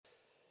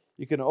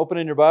You can open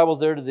in your Bibles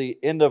there to the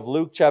end of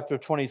Luke chapter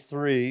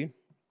 23.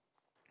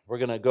 We're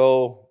going to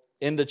go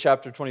into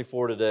chapter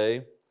 24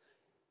 today.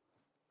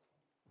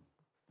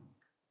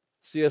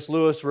 C.S.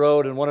 Lewis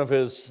wrote in one of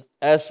his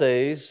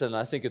essays, and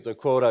I think it's a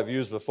quote I've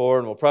used before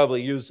and will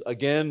probably use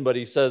again, but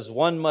he says,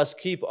 "One must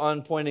keep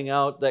on pointing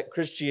out that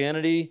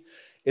Christianity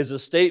is a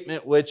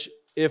statement which,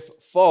 if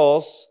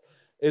false,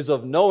 is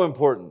of no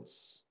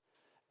importance,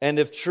 and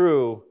if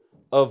true,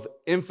 of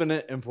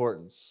infinite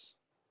importance.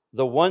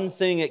 The one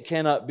thing it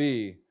cannot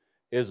be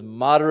is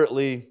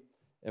moderately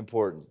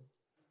important."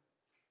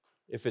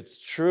 If it's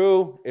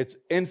true, it's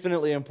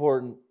infinitely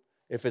important.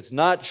 If it's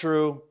not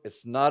true,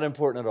 it's not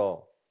important at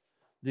all.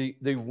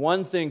 The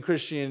one thing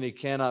Christianity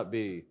cannot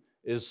be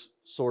is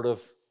sort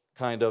of,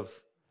 kind of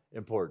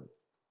important.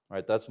 All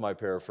right, that's my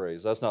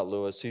paraphrase. That's not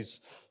Lewis. He's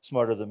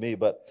smarter than me.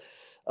 But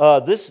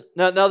this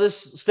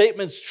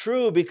statement's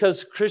true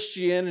because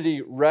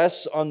Christianity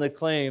rests on the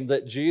claim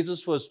that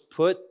Jesus was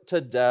put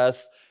to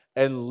death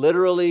and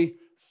literally,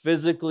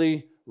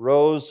 physically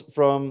rose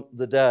from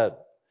the dead.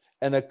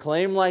 And a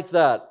claim like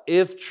that,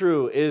 if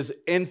true, is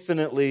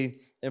infinitely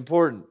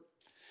important.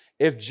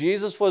 If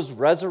Jesus was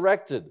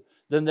resurrected,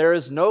 then there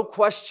is no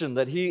question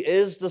that He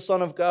is the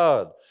Son of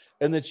God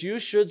and that you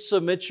should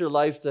submit your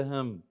life to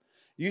Him.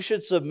 You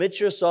should submit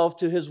yourself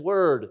to His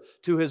Word,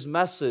 to His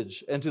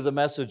message, and to the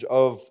message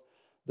of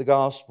the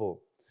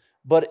gospel.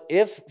 But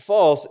if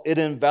false, it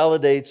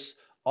invalidates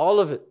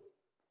all of it.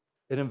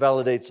 It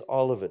invalidates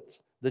all of it.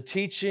 The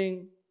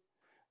teaching,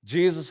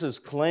 Jesus'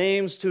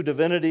 claims to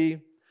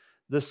divinity,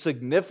 the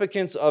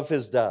significance of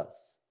His death.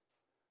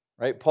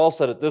 Right? Paul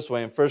said it this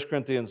way in 1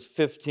 Corinthians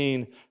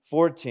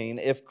 15:14,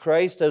 "If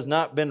Christ has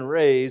not been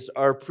raised,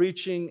 our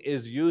preaching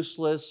is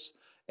useless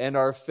and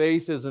our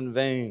faith is in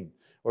vain."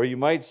 Or you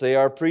might say,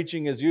 our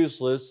preaching is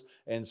useless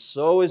and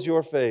so is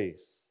your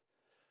faith.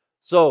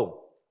 So,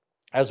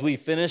 as we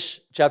finish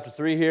chapter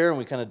 3 here and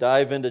we kind of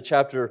dive into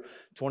chapter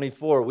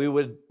 24, we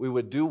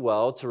would do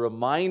well to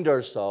remind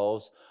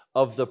ourselves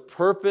of the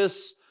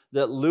purpose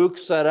that Luke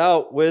set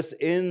out with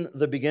in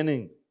the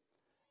beginning.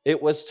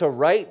 It was to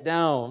write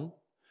down,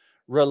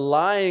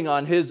 relying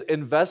on his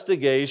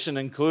investigation,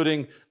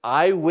 including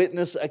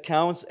eyewitness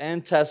accounts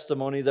and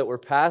testimony that were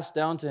passed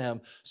down to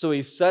him. So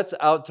he sets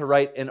out to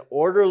write an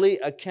orderly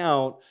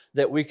account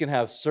that we can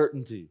have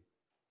certainty.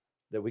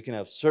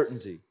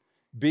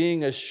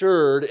 Being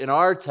assured in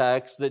our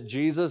text that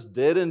Jesus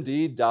did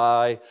indeed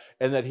die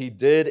and that He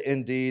did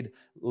indeed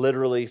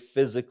literally,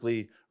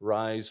 physically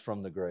rise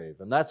from the grave.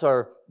 And that's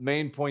our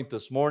main point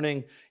this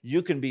morning.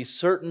 You can be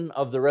certain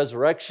of the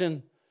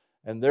resurrection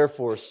and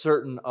therefore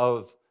certain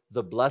of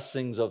the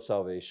blessings of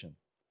salvation.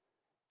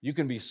 You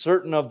can be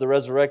certain of the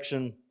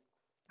resurrection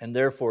and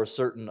therefore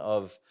certain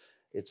of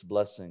its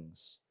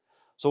blessings.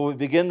 So we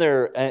begin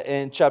there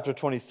in chapter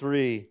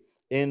 23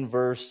 in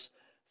verse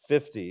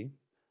 50.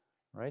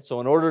 Right?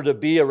 So in order to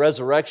be a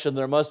resurrection,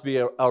 there must be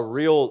a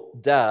real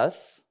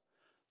death.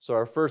 So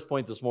our first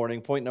point this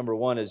morning, point number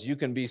 1, is you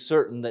can be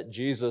certain that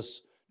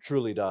Jesus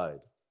truly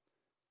died.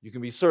 You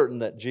can be certain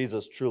that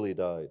Jesus truly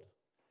died.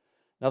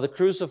 Now the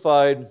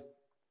crucified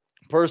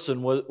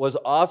person was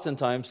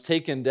oftentimes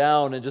taken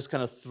down and just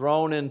kind of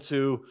thrown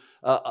into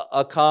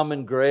a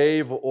common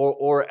grave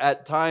or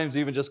at times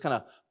even just kind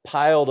of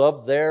piled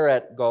up there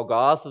at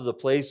Golgotha, the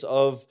place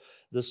of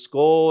the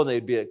skull, and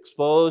they'd be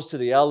exposed to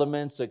the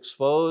elements,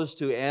 exposed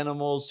to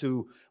animals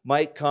who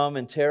might come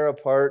and tear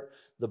apart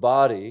the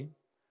body.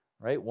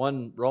 Right?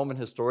 One Roman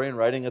historian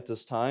writing at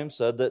this time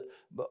said that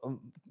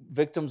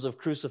victims of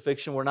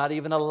crucifixion were not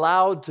even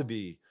allowed to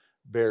be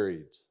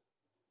buried.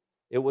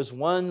 It was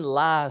one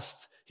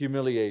last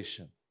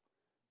humiliation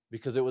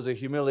because it was a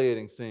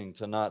humiliating thing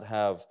to not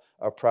have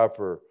a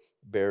proper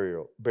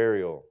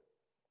burial.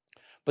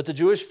 But the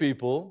Jewish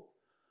people,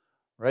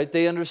 right,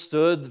 they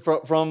understood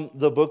from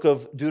the book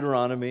of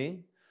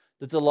Deuteronomy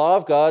that the law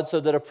of God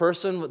said that a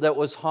person that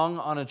was hung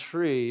on a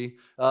tree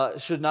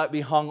should not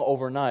be hung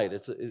overnight.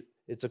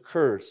 It's a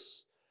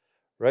curse,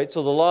 right?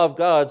 So the law of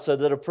God said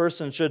that a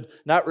person should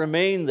not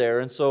remain there,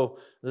 and so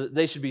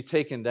they should be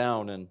taken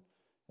down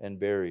and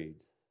buried.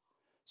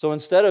 So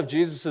instead of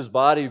Jesus'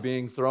 body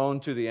being thrown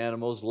to the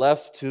animals,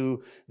 left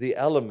to the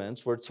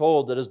elements, we're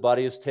told that His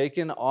body is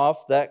taken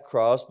off that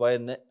cross by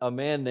a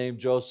man named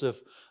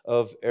Joseph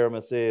of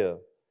Arimathea.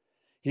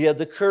 He had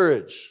the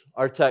courage,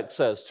 our text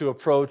says, to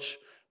approach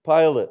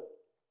Pilate.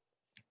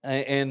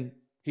 And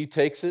he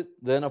takes it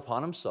then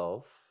upon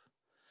himself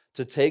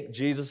to take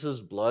Jesus'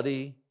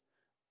 bloody,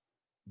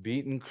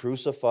 beaten,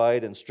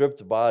 crucified, and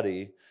stripped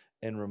body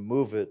and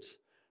remove it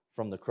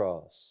from the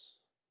cross.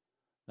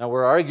 Now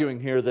we're arguing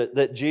here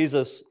that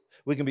Jesus,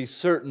 we can be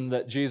certain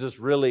that Jesus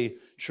really,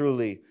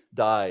 truly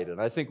died.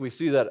 And I think we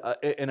see that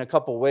in a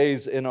couple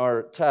ways in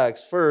our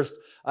text. First,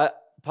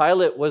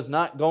 Pilate was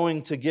not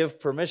going to give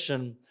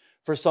permission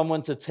for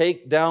someone to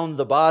take down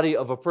the body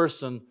of a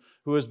person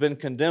who has been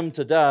condemned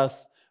to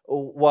death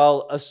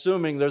while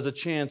assuming there's a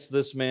chance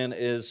this man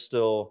is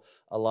still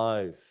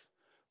alive.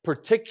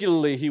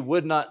 particularly he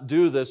would not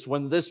do this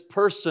when this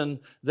person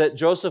that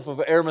Joseph of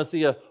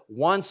Arimathea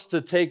wants to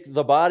take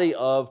the body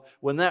of,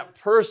 when that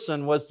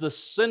person was the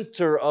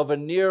center of a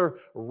near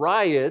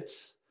riot,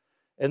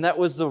 and that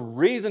was the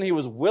reason he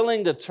was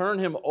willing to turn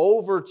him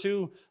over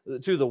to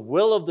the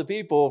will of the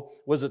people,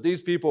 was that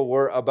these people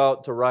were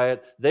about to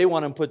riot. They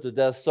want him put to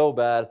death so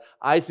bad.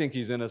 I think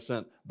he's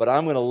innocent, but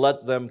I'm going to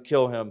let them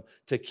kill him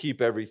to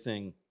keep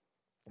everything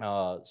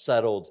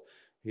settled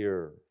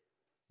here.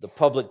 The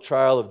public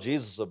trial of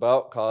Jesus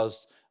about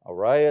caused a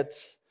riot,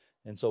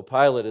 and so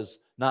Pilate is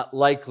not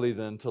likely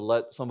then to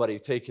let somebody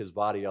take his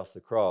body off the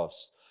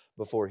cross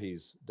before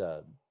he's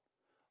dead.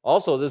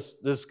 Also,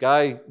 this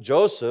guy,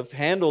 Joseph,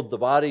 handled the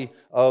body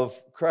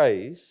of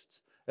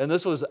Christ, and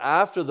this was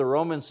after the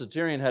Roman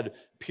centurion had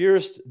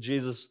pierced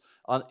Jesus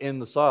in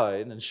the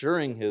side,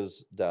 ensuring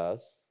his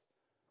death.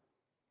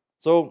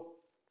 So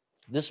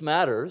this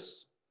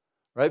matters,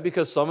 right?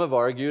 Because some have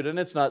argued, and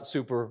it's not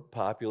super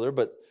popular,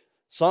 but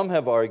some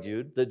have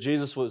argued that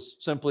Jesus was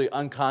simply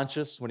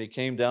unconscious when he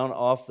came down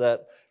off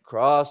that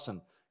cross,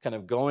 and kind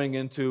of going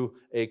into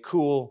a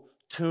cool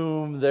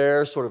tomb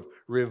there sort of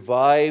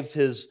revived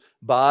his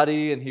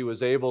body, and he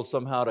was able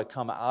somehow to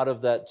come out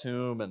of that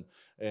tomb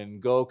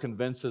and go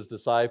convince his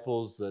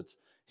disciples that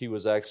he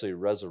was actually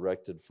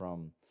resurrected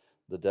from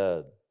the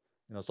dead.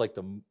 You know, it's like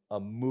a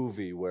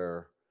movie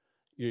where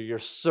you're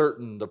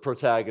certain the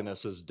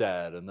protagonist is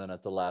dead, and then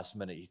at the last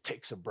minute he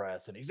takes a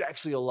breath and he's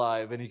actually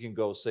alive and he can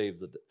go save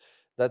the day.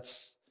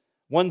 That's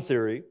one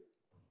theory.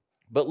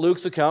 But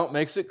Luke's account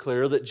makes it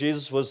clear that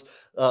Jesus was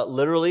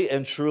literally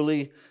and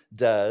truly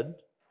dead.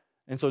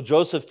 And so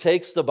Joseph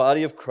takes the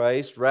body of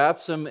Christ,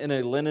 wraps him in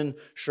a linen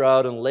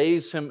shroud, and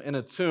lays him in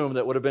a tomb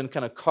that would have been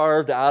kind of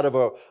carved out of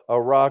a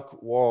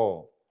rock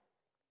wall.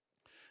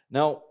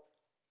 Now,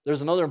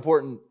 there's another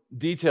important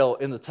detail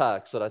in the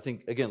text that I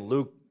think, again,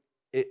 Luke,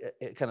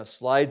 it kind of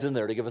slides in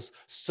there to give us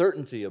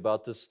certainty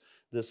about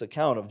this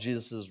account of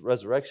Jesus'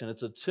 resurrection.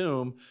 It's a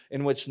tomb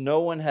in which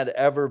no one had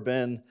ever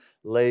been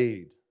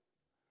laid.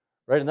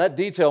 Right? And that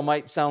detail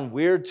might sound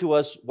weird to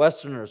us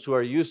Westerners who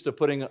are used to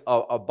putting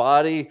a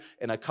body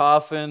in a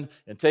coffin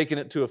and taking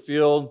it to a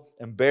field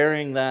and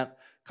burying that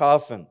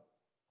coffin.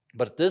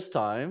 But at this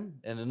time,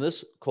 and in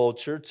this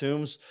culture,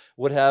 tombs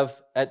would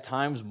have at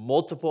times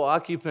multiple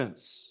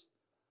occupants.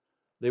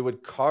 They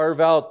would carve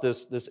out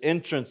this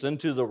entrance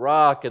into the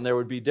rock, and there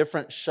would be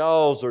different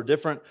shelves or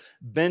different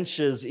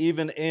benches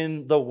even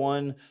in the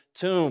one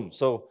tomb.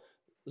 So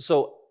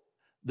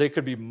there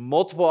could be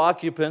multiple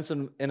occupants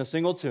in a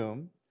single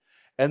tomb.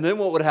 And then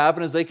what would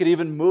happen is they could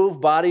even move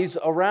bodies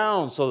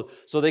around. So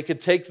they could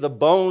take the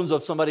bones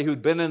of somebody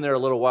who'd been in there a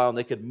little while, and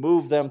they could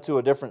move them to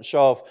a different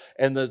shelf,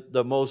 and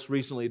the most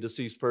recently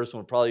deceased person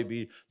would probably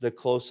be the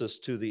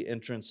closest to the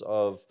entrance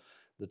of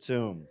the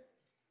tomb.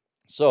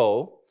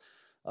 So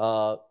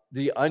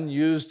the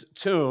unused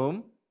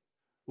tomb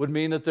would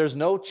mean that there's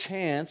no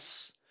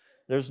chance,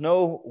 there's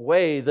no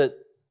way that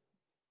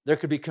there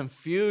could be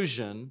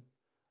confusion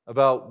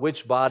about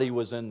which body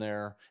was in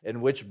there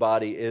and which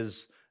body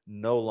is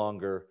no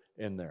longer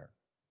in there.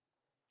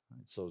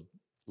 So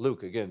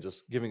Luke, again,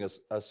 just giving us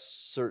a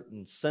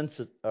certain sense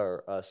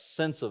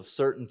of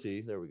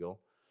certainty, there we go,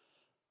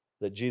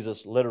 that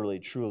Jesus literally,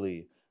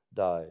 truly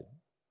died.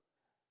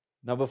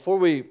 Now, before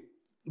we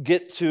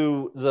get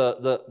to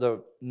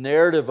the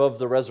narrative of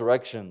the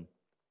resurrection,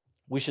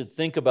 we should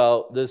think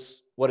about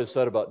this, what is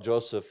said about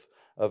Joseph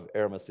of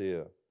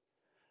Arimathea.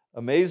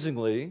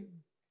 Amazingly,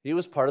 he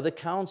was part of the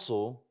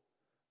council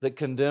that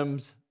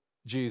condemned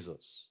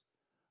Jesus.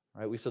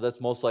 Right? We said that's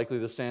most likely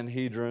the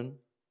Sanhedrin.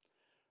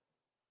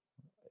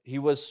 He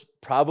was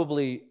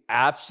probably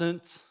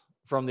absent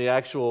from the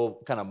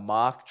actual kind of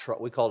mock trial.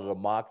 We called it a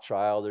mock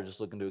trial. They're just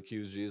looking to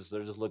accuse Jesus.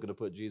 They're just looking to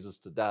put Jesus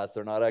to death.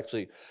 They're not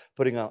actually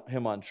putting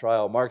him on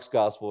trial. Mark's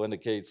gospel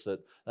indicates that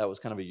was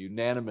kind of a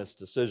unanimous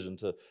decision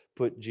to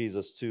put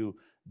Jesus to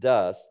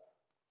death.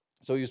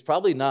 So he was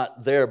probably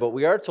not there, but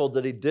we are told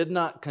that he did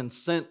not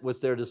consent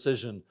with their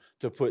decision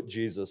to put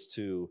Jesus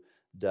to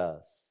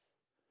death.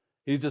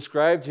 He's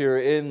described here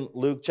in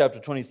Luke chapter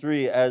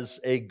 23 as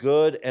a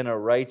good and a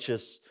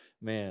righteous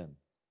man.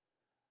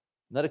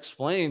 And that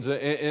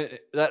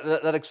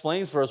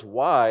explains for us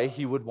why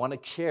he would want to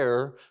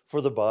care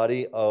for the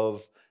body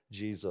of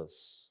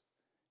Jesus.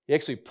 He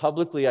actually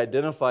publicly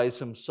identifies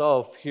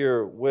himself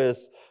here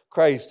with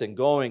Christ and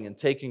going and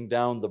taking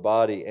down the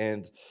body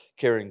and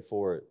caring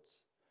for it.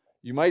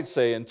 You might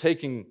say, in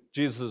taking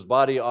Jesus'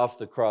 body off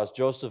the cross,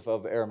 Joseph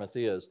of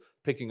Arimathea is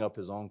picking up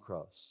his own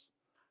cross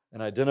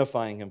and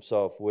identifying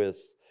himself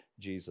with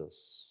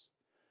Jesus.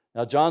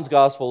 Now, John's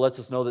gospel lets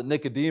us know that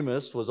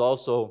Nicodemus was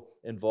also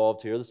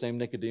involved here, the same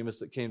Nicodemus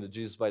that came to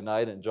Jesus by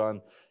night in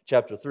John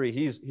chapter 3.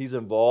 He's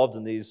involved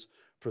in these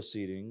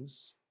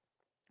proceedings.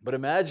 But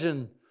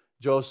imagine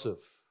Joseph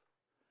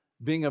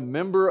being a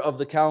member of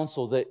the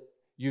council that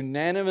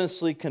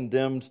unanimously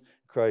condemned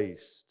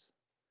Christ.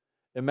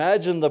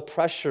 Imagine the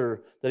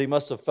pressure that he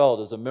must have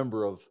felt as a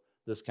member of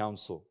this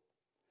council.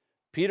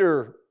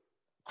 Peter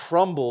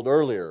crumbled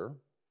earlier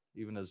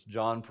even as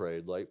John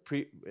prayed. Like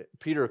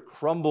Peter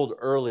crumbled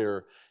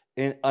earlier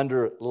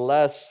under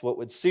what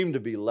would seem to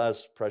be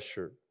less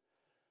pressure.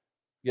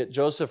 Yet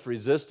Joseph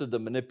resisted the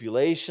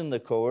manipulation, the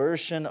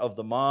coercion of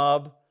the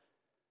mob,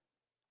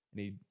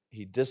 and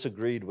he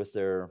disagreed with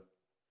their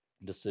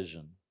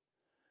decision.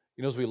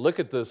 As we look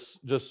at this,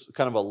 just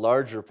kind of a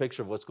larger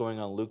picture of what's going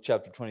on in Luke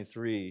chapter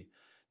 23,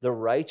 the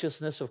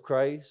righteousness of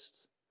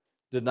Christ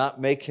did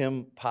not make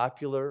him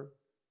popular,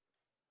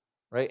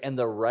 right? And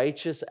the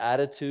righteous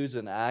attitudes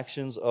and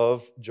actions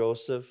of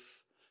Joseph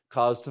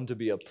caused him to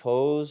be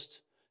opposed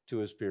to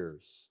his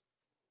peers,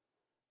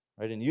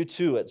 right? And you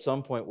too, at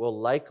some point, will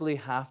likely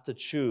have to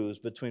choose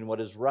between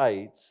what is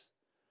right,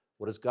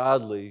 what is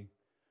godly,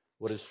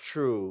 what is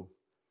true,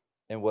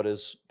 and what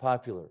is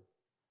popular.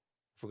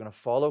 If we're going to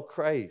follow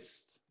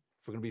Christ,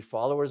 if we're going to be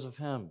followers of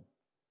Him,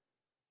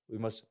 we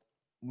must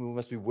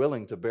be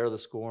willing to bear the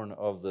scorn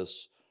of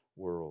this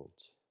world.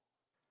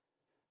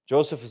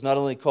 Joseph is not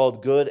only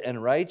called good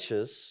and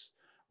righteous,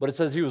 but it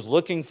says he was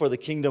looking for the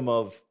kingdom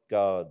of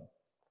God.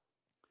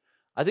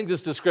 I think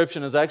this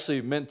description is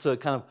actually meant to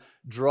kind of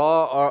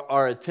draw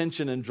our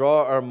attention and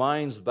draw our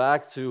minds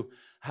back to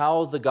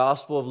how the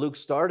Gospel of Luke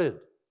started.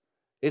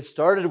 It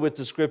started with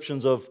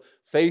descriptions of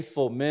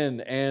faithful men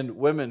and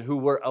women who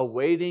were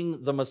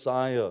awaiting the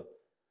Messiah.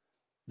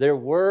 There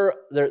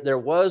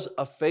was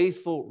a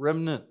faithful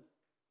remnant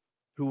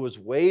who was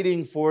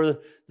waiting for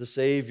the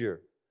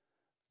Savior.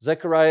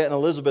 Zechariah and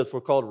Elizabeth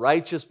were called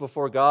righteous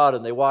before God,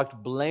 and they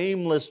walked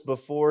blameless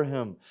before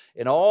Him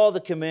in all the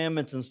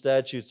commandments and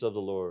statutes of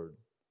the Lord.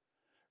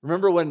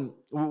 Remember when,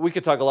 we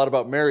could talk a lot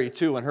about Mary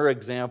too and her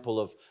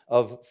example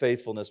of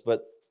faithfulness,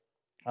 but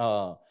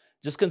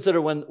just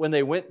consider when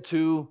they went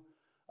to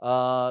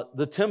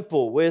the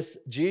temple with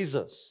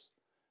Jesus,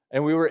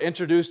 and we were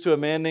introduced to a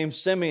man named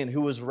Simeon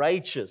who was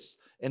righteous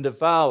and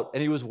devout,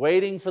 and he was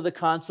waiting for the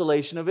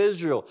consolation of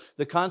Israel.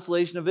 The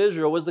consolation of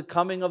Israel was the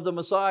coming of the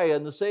Messiah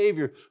and the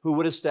Savior who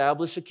would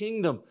establish a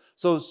kingdom.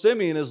 So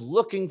Simeon is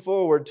looking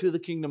forward to the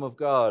kingdom of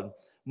God,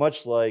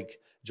 much like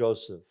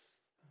Joseph.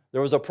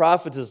 There was a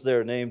prophetess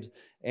there named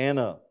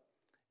Anna,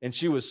 and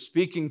she was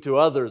speaking to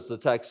others, the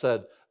text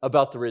said,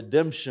 about the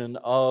redemption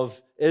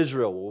of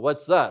Israel. Well,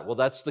 what's that? Well,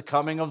 that's the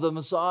coming of the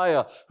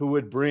Messiah who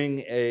would bring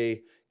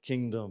a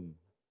kingdom.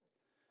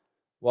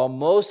 While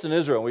most in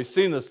Israel, and we've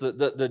seen this,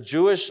 the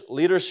Jewish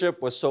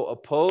leadership was so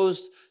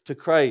opposed to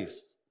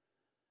Christ,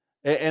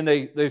 and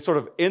they sort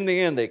of, in the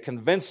end, they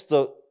convinced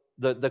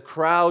the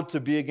crowd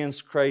to be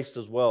against Christ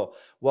as well.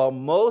 While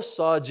most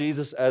saw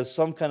Jesus as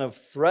some kind of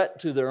threat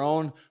to their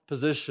own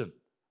position,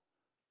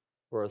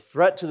 or a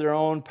threat to their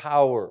own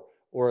power,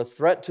 or a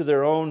threat to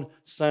their own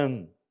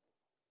sin,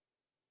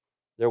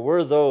 there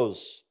were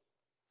those,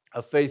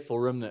 a faithful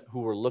remnant,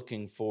 who were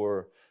looking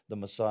for the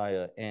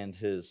Messiah and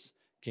His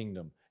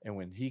kingdom. And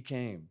when He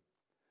came,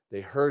 they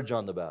heard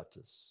John the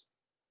Baptist,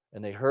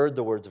 and they heard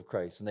the words of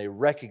Christ, and they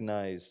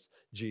recognized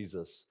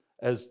Jesus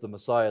as the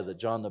Messiah that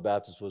John the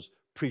Baptist was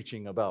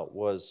preaching about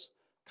was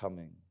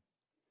coming.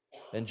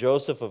 And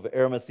Joseph of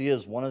Arimathea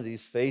is one of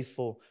these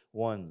faithful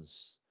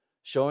ones,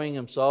 showing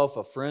himself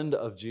a friend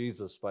of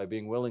Jesus by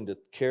being willing to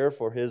care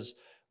for His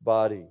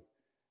body,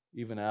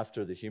 even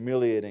after the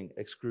humiliating,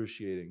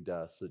 excruciating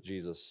death that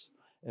Jesus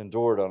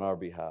endured on our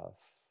behalf.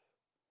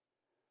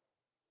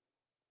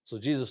 So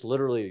Jesus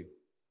literally,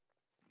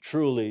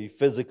 truly,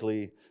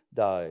 physically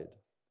died.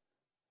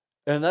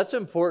 And that's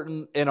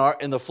important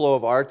in the flow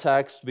of our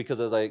text, because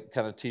as I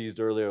kind of teased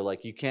earlier,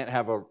 like you can't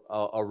have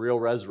a real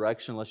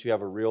resurrection unless you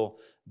have a real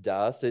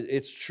death.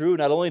 It's true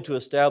not only to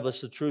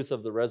establish the truth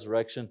of the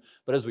resurrection,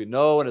 but as we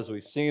know and as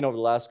we've seen over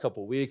the last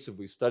couple of weeks, if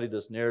we studied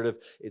this narrative,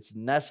 it's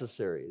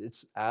necessary.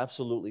 It's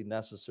absolutely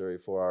necessary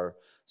for our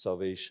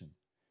salvation.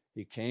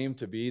 He came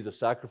to be the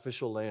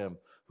sacrificial lamb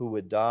who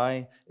would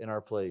die in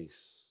our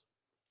place.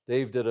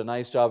 Dave did a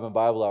nice job in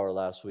Bible Hour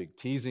last week,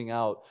 teasing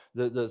out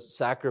the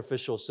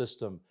sacrificial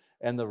system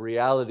and the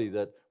reality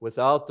that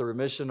without the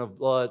remission of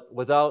blood,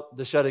 without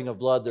the shedding of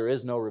blood, there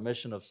is no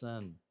remission of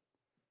sin.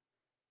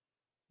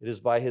 It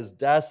is by His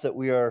death that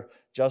we are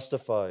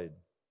justified.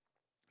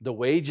 The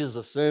wages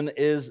of sin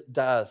is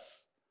death.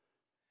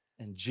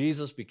 And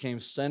Jesus became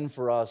sin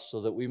for us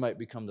so that we might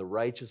become the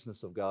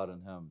righteousness of God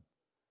in Him.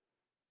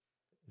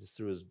 It is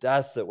through His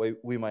death that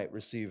we might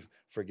receive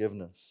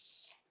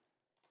forgiveness.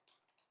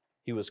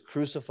 He was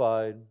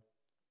crucified,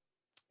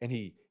 and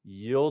He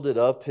yielded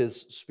up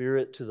His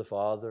Spirit to the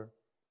Father.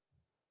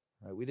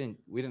 Right? We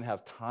didn't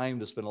have time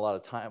to spend a lot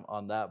of time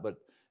on that, but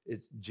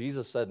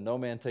Jesus said, "No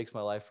man takes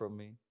my life from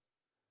me."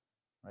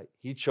 Right?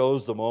 He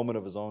chose the moment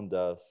of His own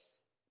death,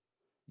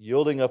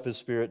 yielding up His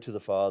Spirit to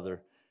the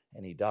Father,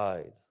 and He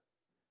died.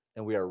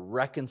 And we are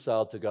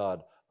reconciled to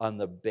God on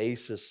the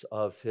basis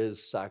of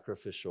His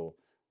sacrificial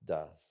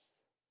death.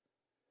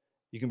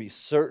 You can be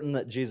certain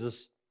that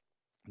Jesus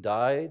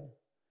died,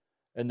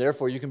 and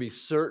therefore you can be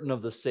certain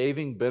of the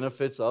saving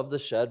benefits of the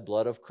shed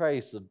blood of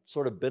Christ, the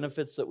sort of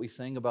benefits that we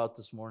sang about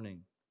this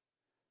morning.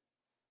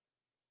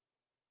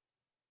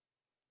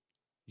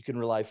 You can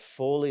rely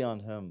fully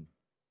on Him.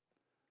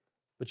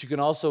 but you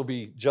can also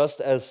be just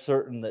as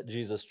certain that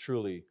Jesus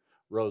truly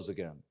rose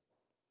again.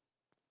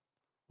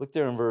 Look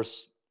there in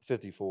verse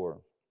 54.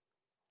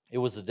 It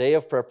was the day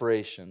of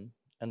preparation,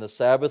 and the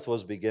Sabbath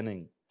was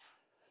beginning.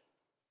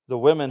 The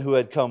women who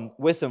had come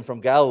with him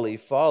from Galilee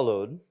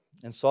followed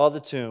and saw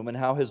the tomb and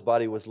how his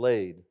body was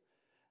laid.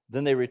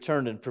 Then they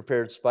returned and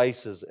prepared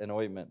spices and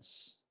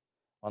ointments.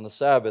 On the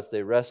Sabbath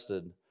they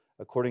rested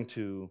according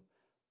to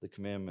the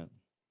commandment.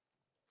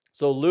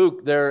 So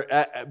Luke,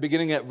 there,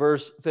 beginning at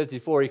verse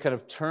 54, he kind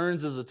of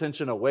turns his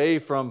attention away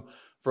from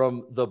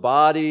the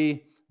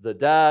body, the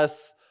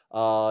death,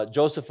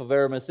 Joseph of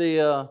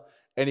Arimathea,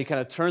 and he kind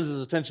of turns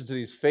his attention to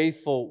these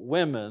faithful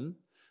women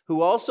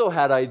who also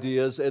had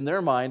ideas in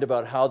their mind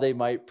about how they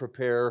might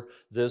prepare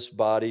this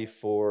body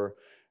for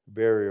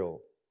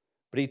burial.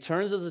 But he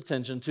turns his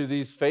attention to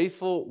these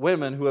faithful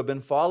women who have been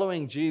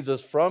following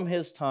Jesus from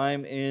his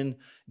time in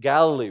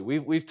Galilee.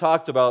 We've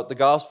talked about the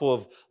Gospel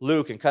of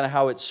Luke and kind of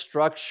how it's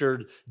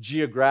structured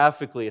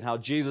geographically and how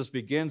Jesus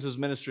begins his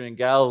ministry in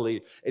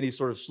Galilee and he's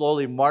sort of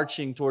slowly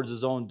marching towards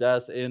his own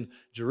death in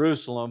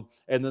Jerusalem.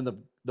 And then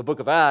the book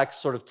of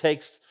Acts sort of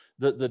takes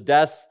the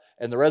death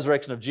and the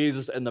resurrection of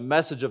Jesus and the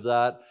message of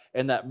that,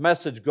 and that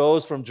message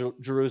goes from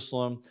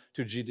Jerusalem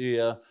to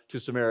Judea, to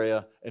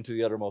Samaria, and to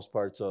the uttermost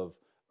parts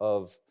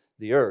of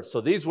the earth. So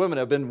these women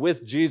have been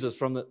with Jesus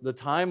from the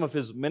time of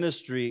his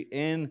ministry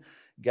in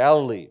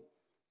Galilee.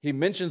 He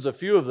mentions a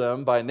few of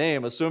them by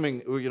name,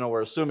 assuming,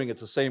 we're assuming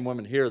it's the same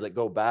women here that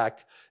go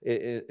back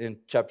in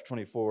chapter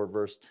 24,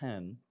 verse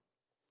 10.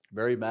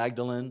 Mary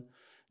Magdalene,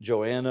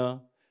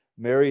 Joanna,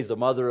 Mary, the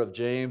mother of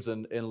James,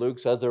 and Luke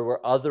says there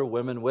were other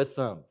women with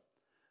them.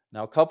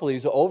 Now, a couple of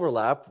these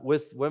overlap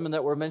with women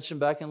that were mentioned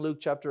back in Luke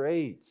chapter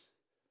 8.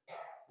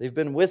 They've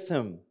been with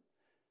him.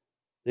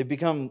 They've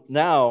become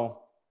now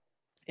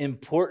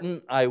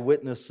important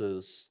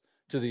eyewitnesses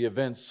to the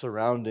events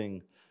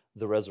surrounding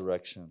the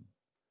resurrection.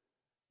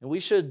 And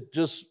we should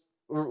just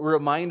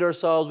remind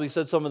ourselves, we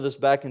said some of this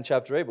back in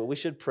chapter 8, but we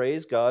should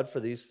praise God for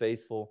these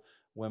faithful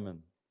women.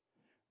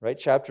 Right?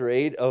 Chapter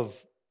 8 of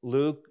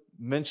Luke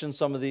mentions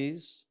some of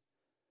these.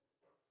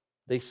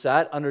 They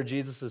sat under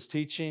Jesus'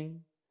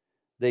 teaching.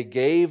 They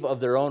gave of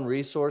their own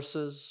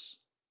resources.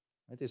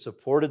 Right? They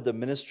supported the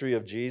ministry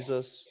of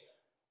Jesus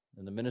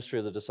and the ministry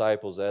of the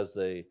disciples as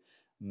they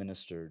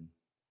ministered.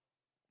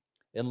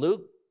 And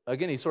Luke,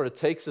 again, he sort of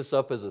takes this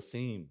up as a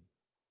theme.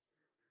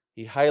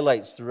 He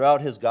highlights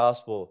throughout his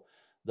gospel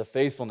the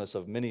faithfulness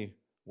of many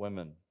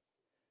women.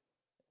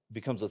 It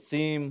becomes a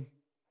theme,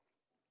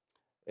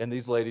 and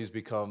these ladies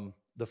become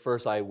the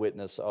first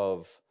eyewitness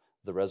of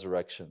the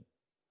resurrection.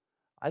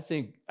 I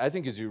think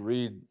as you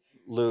read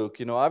Luke,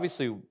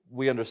 obviously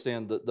we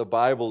understand that the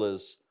Bible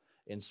is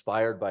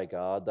inspired by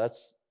God.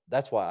 That's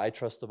why I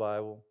trust the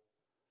Bible,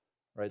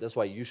 right? That's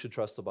why you should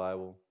trust the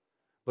Bible.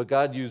 But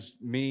God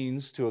used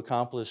means to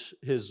accomplish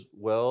his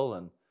will,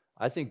 and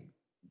I think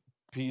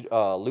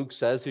Luke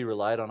says he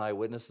relied on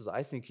eyewitnesses.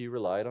 I think he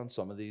relied on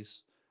some of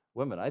these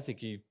women. I think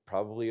he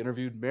probably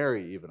interviewed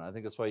Mary even. I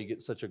think that's why you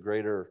get such a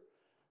greater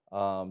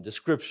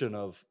description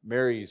of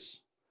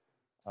Mary's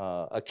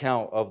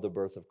account of the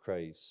birth of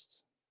Christ.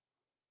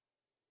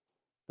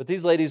 But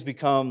these ladies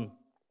become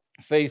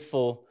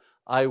faithful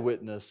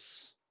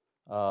eyewitness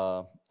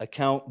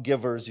account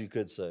givers, you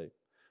could say.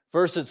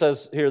 First, it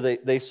says here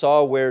they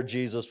saw where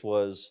Jesus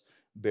was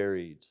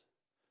buried.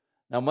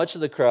 Now, much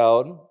of the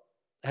crowd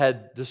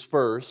had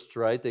dispersed,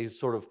 right?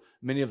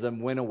 Many of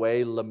them went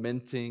away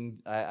lamenting.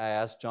 I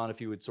asked John if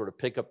he would sort of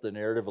pick up the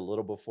narrative a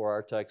little before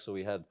our text, so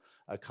we had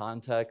a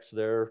context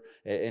there.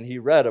 And he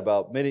read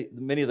about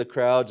many of the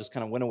crowd just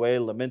kind of went away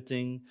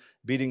lamenting,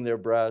 beating their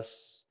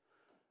breasts.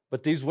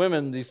 But these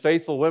women, these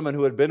faithful women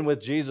who had been with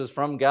Jesus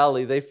from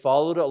Galilee, they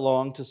followed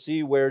along to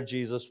see where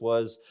Jesus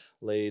was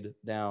laid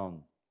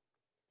down.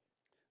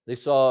 They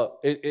saw,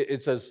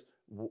 it says,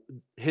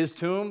 his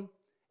tomb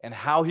and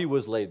how he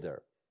was laid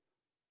there.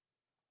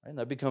 And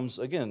that becomes,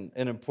 again,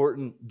 an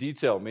important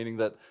detail, meaning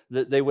that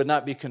they would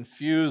not be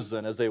confused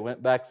then as they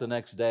went back the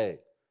next day.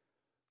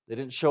 They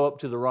didn't show up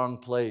to the wrong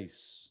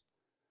place.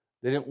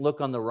 They didn't look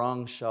on the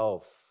wrong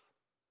shelf.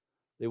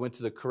 They went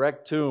to the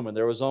correct tomb, and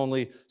there was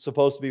only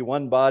supposed to be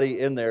one body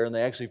in there, and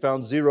they actually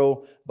found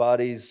 0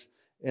 bodies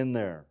in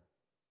there.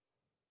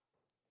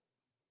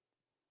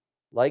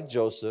 Like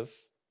Joseph,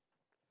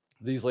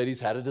 these ladies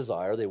had a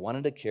desire. They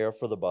wanted to care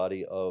for the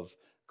body of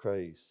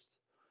Christ.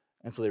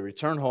 And so they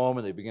returned home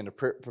and they began to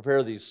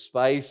prepare these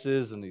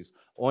spices and these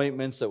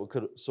ointments that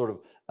could sort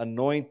of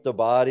anoint the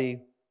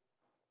body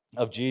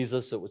of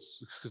Jesus, that would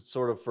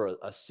sort of, for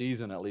a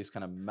season at least,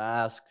 kind of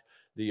mask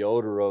the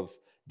odor of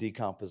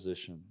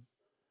decomposition.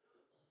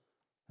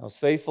 Now, as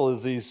faithful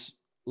as these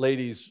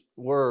ladies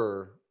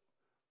were,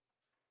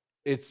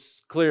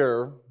 it's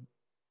clear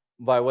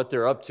by what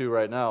they're up to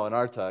right now in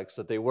our text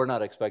that they were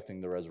not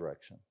expecting the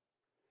resurrection.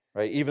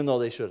 Right? Even though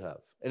they should have.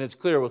 And it's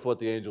clear with what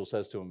the angel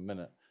says to them in a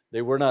minute.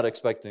 They were not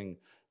expecting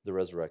the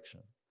resurrection.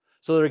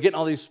 So they're getting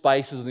all these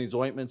spices and these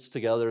ointments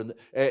together,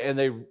 and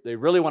they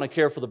really want to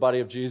care for the body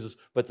of Jesus.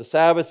 But the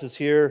Sabbath is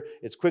here.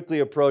 It's quickly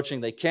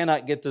approaching. They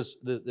cannot get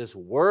this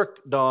work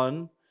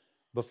done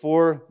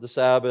before the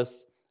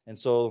Sabbath, and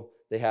so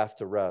they have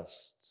to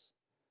rest.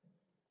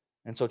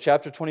 And so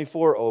chapter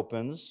 24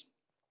 opens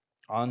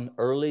on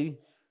early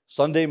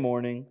Sunday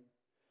morning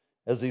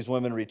as these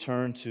women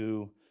return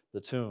to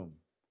the tomb.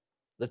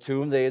 The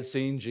tomb they had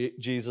seen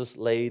Jesus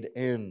laid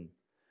in.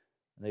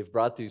 And they've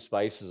brought these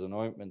spices and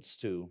ointments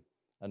to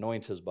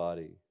anoint his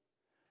body.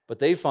 But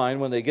they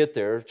find when they get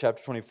there,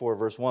 chapter 24,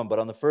 verse 1, but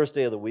on the first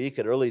day of the week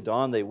at early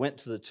dawn, they went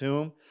to the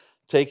tomb,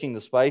 taking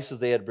the spices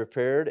they had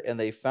prepared, and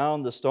they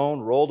found the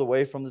stone rolled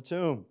away from the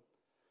tomb.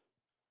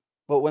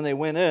 But when they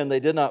went in, they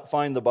did not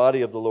find the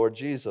body of the Lord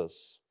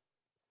Jesus.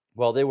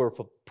 While they were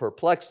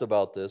perplexed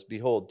about this,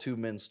 behold, two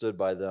men stood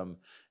by them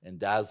in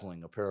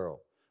dazzling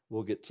apparel.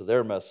 We'll get to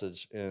their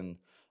message in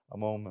a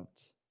moment.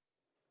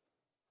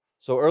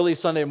 So early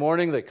Sunday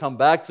morning, they come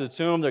back to the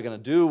tomb. They're going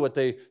to do what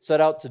they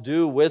set out to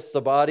do with the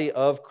body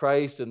of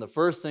Christ. And the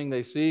first thing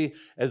they see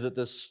is that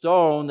the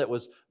stone that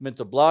was meant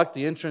to block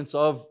the entrance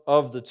of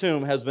the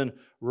tomb has been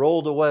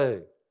rolled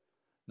away.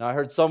 Now, I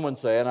heard someone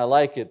say, and I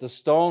like it, the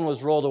stone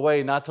was rolled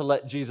away not to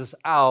let Jesus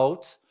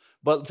out,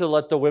 but to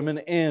let the women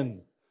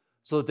in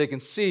so that they can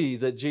see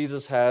that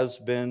Jesus has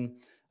been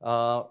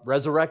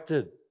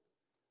resurrected,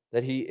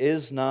 that he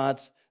is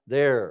not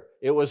there.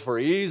 It was for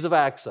ease of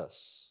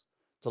access,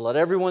 to let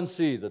everyone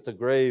see that the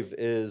grave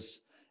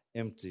is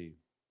empty.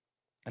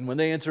 And when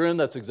they enter in,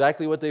 that's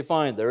exactly what they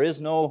find. There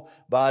is no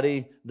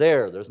body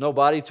there. There's no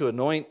body to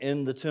anoint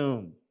in the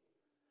tomb.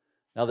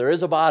 Now, there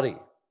is a body.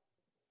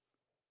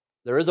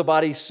 There is a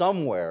body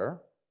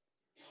somewhere.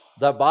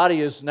 That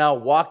body is now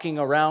walking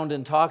around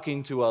and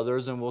talking to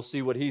others, and we'll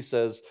see what he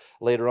says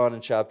later on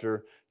in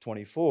chapter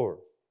 24.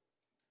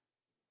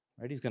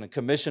 Right? He's going to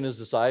commission his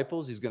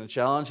disciples. He's going to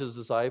challenge his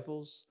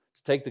disciples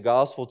to take the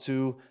gospel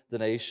to the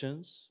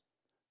nations.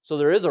 So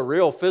there is a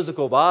real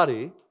physical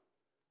body.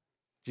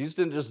 Jesus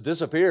didn't just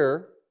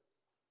disappear,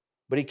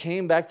 but he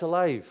came back to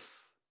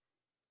life.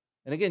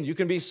 And again, you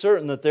can be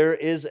certain that there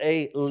is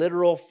a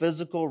literal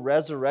physical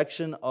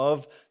resurrection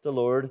of the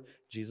Lord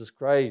Jesus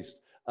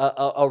Christ.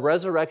 A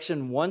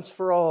resurrection once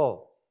for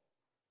all.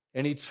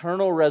 An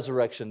eternal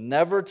resurrection,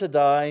 never to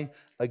die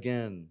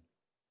again.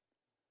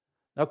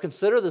 Now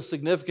consider the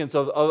significance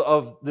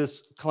of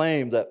this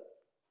claim that,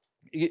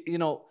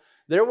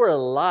 there were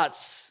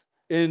lots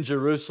in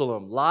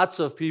Jerusalem, lots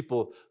of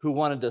people who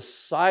wanted to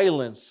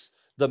silence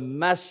the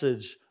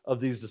message of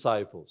these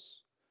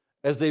disciples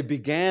as they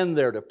began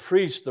there to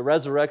preach the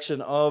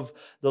resurrection of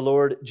the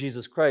Lord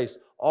Jesus Christ.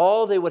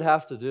 All they would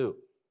have to do,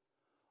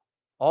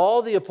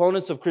 all the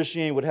opponents of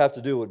Christianity would have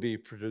to do would be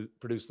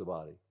produce the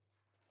body.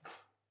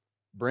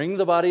 Bring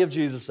the body of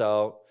Jesus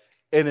out,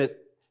 and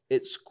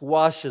it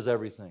squashes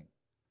everything.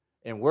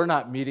 And we're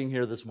not meeting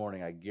here this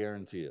morning, I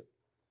guarantee it.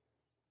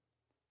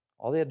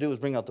 All they had to do was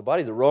bring out the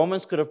body. The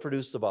Romans could have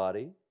produced the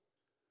body.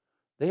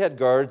 They had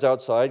guards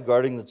outside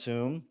guarding the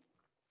tomb,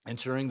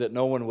 ensuring that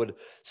no one would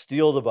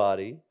steal the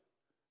body.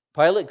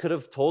 Pilate could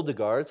have told the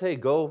guards, hey,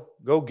 go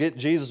get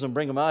Jesus and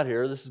bring him out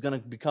here. This is going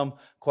to become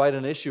quite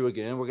an issue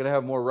again. We're going to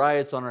have more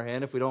riots on our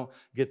hand if we don't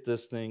get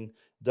this thing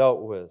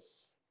dealt with.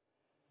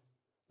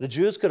 The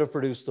Jews could have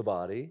produced the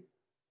body.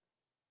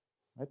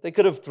 Right? They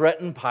could have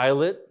threatened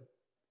Pilate.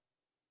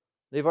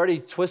 They've already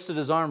twisted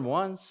his arm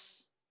once.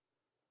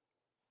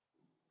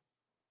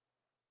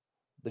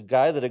 The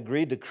guy that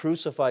agreed to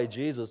crucify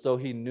Jesus, though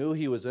he knew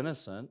he was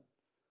innocent,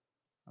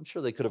 I'm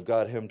sure they could have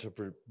got him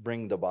to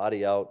bring the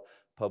body out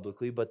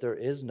publicly, but there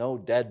is no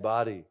dead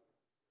body.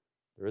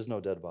 There is no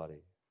dead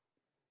body.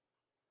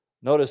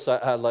 Notice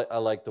I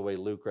like the way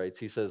Luke writes.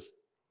 He says,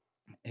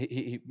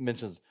 he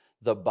mentions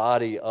the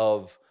body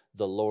of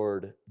the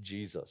Lord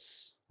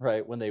Jesus.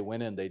 Right? When they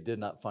went in, they did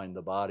not find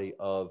the body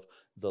of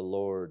the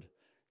Lord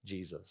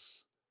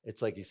Jesus.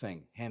 It's like he's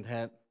saying, hint,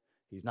 hint,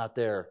 he's not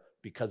there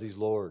because he's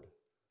Lord.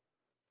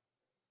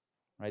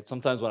 Right?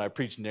 Sometimes when I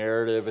preach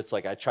narrative, it's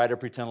like I try to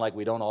pretend like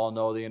we don't all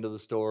know the end of the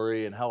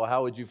story. And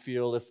how would you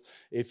feel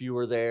if you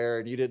were there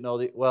and you didn't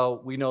know well,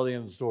 we know the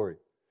end of the story.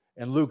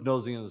 And Luke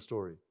knows the end of the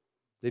story.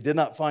 They did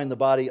not find the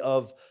body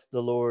of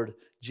the Lord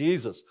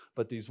Jesus.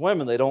 But these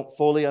women, they don't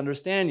fully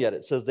understand yet.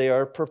 It says they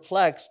are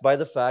perplexed by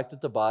the fact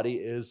that the body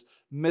is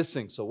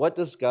missing. So what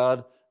does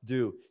God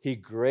do? He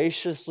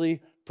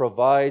graciously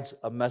provides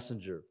a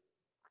messenger,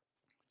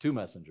 two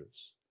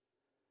messengers,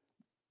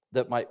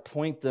 that might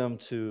point them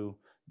to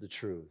the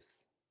truth.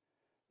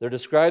 They're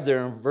described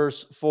there in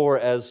verse 4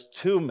 as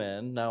two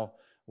men. Now,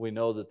 we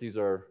know that these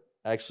are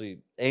actually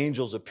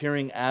angels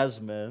appearing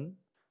as men.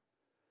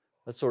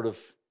 That sort of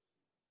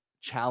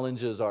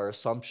challenges our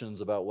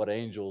assumptions about what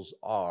angels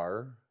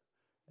are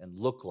and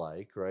look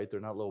like, right? They're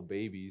not little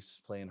babies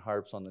playing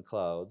harps on the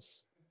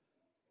clouds.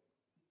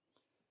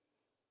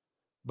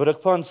 But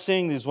upon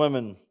seeing these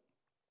women,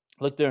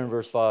 look there in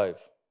verse 5.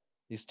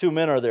 These two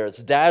men are there.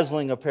 It's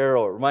dazzling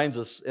apparel. It reminds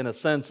us, in a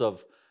sense,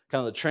 of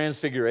kind of the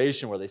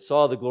transfiguration where they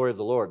saw the glory of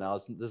the Lord. Now,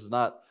 this is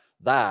not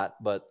that,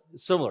 but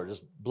similar,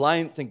 just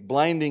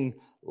blinding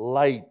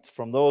light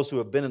from those who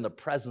have been in the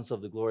presence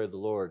of the glory of the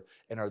Lord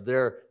and are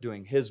there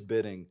doing his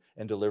bidding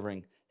and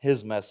delivering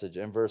his message.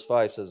 And verse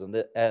 5 says,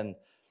 and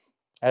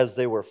as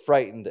they were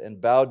frightened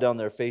and bowed down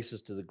their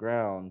faces to the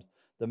ground,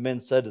 the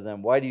men said to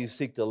them, "Why do you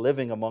seek the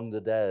living among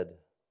the dead?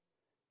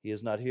 He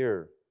is not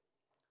here,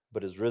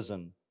 but is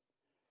risen.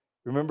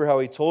 Remember how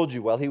he told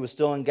you while he was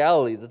still in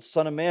Galilee that the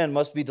Son of Man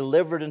must be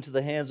delivered into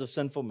the hands of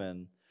sinful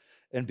men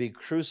and be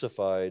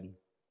crucified,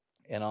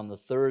 and on the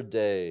third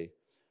day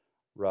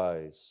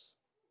rise."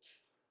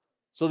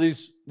 So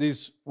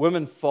these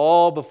women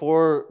fall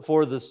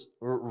before this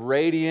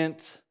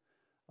radiant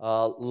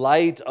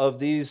light of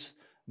these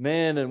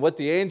men, and what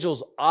the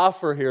angels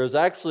offer here is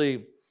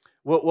actually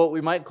what we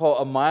might call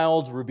a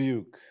mild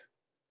rebuke.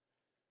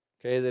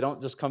 Okay, they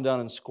don't just come down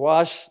and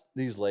squash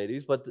these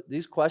ladies, but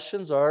these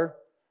questions are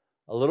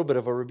a little bit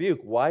of a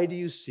rebuke. Why do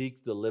you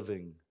seek the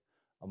living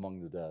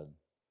among the dead?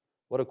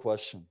 What a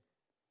question.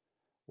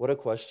 What a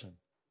question.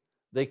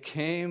 They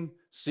came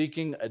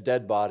seeking a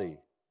dead body,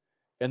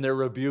 and they're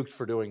rebuked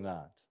for doing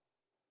that.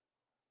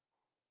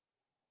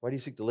 Why do you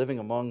seek the living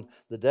among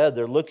the dead?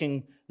 They're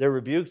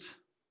rebuked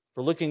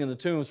for looking in the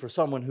tombs for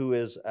someone who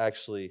is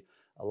actually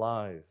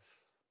alive.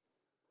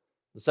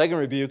 The second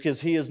rebuke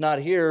is, he is not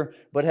here,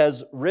 but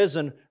has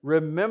risen.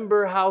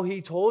 Remember how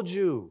he told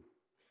you.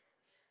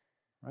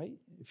 Right?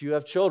 If you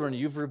have children,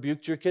 you've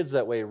rebuked your kids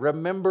that way.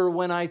 Remember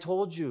when I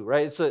told you,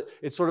 right?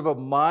 It's sort of a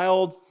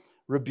mild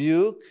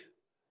rebuke.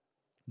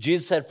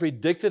 Jesus had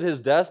predicted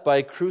his death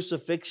by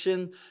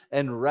crucifixion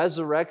and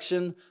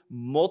resurrection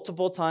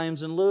multiple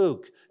times in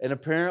Luke. And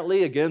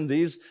apparently, again,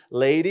 these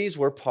ladies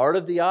were part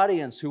of the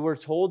audience who were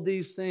told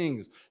these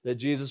things, that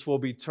Jesus will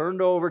be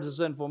turned over to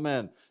sinful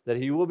men, that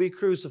he will be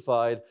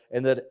crucified,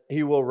 and that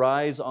he will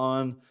rise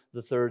on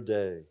the third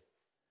day.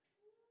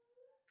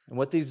 And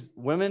what these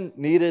women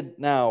needed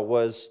now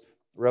was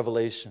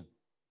revelation.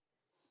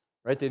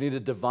 Right? They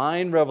needed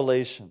divine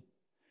revelation.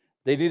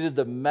 They needed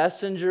the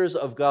messengers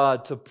of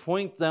God to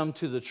point them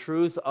to the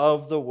truth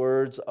of the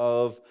words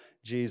of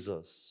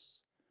Jesus.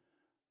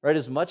 Right?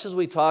 As much as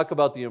we talk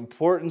about the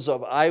importance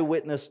of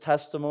eyewitness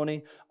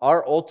testimony,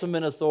 our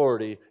ultimate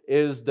authority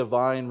is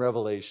divine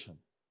revelation.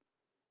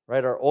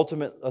 Right? Our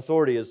ultimate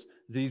authority is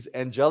these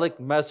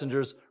angelic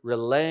messengers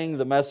relaying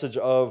the message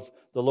of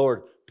the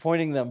Lord,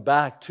 pointing them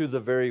back to the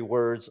very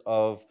words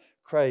of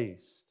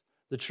Christ.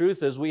 The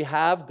truth is, we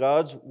have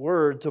God's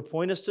word to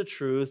point us to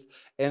truth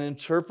and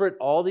interpret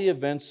all the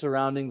events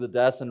surrounding the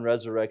death and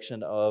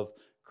resurrection of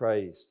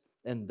Christ.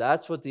 And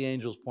that's what the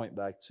angels point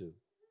back to.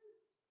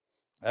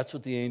 That's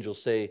what the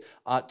angels say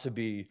ought to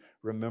be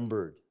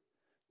remembered.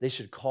 They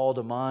should call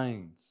to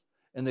mind,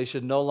 and they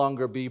should no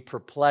longer be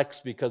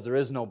perplexed because there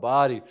is no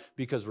body,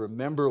 because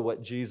remember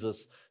what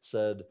Jesus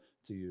said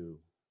to you.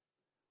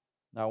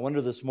 Now, I wonder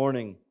this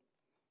morning,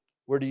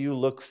 where do you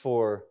look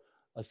for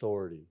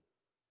authority?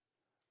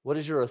 What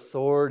is your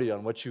authority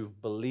on what you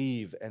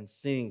believe and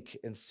think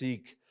and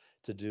seek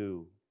to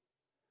do?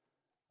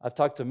 I've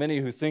talked to many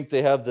who think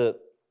they have the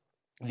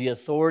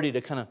authority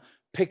to kind of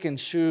pick and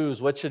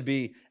choose what should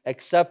be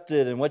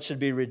accepted and what should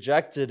be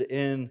rejected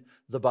in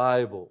the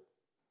Bible,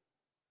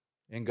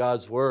 in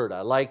God's Word.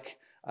 I like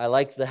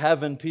the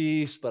heaven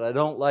piece, but I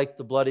don't like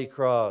the bloody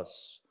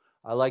cross.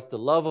 I like the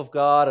love of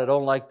God. I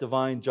don't like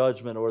divine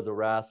judgment or the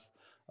wrath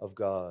of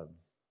God.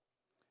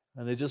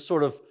 And they just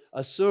sort of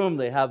assume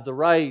they have the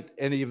right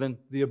and even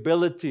the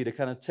ability to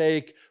kind of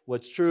take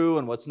what's true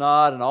and what's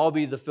not, and I'll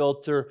be the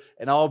filter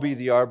and I'll be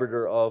the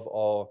arbiter of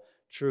all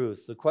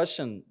truth. The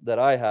question that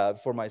I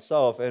have for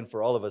myself and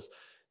for all of us,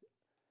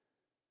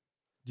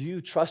 do you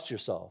trust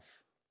yourself?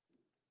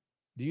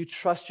 Do you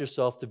trust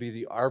yourself to be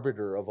the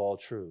arbiter of all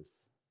truth?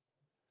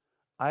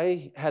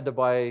 I had to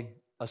buy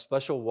a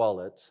special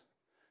wallet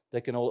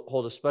that can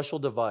hold a special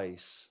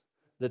device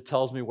that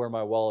tells me where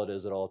my wallet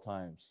is at all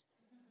times.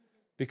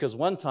 Because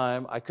one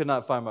time I could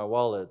not find my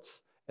wallet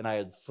and I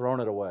had thrown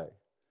it away.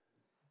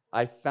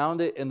 I found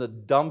it in the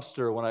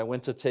dumpster when I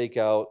went to take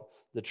out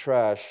the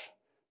trash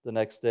the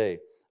next day.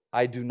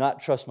 I do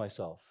not trust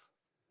myself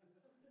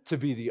to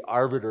be the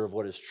arbiter of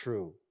what is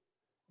true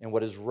and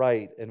what is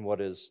right and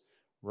what is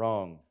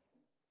wrong.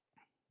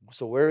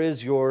 So where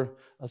is your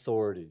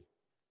authority?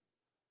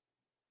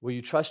 Will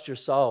you trust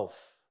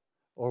yourself,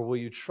 or will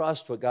you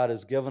trust what God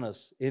has given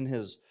us in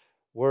His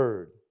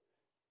Word?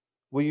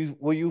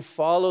 Will you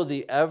follow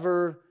the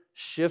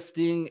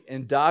ever-shifting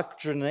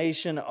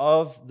indoctrination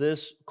of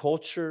this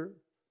culture?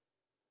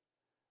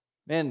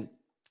 Man,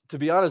 to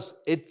be honest,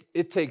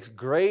 it takes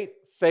great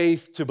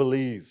faith to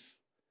believe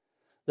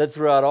that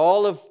throughout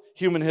all of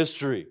human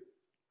history,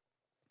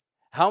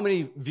 how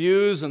many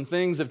views and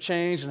things have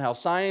changed and how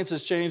science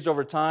has changed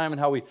over time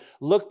and how we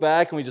look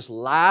back and we just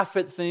laugh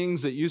at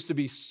things that used to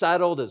be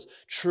settled as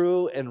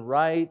true and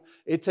right.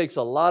 It takes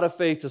a lot of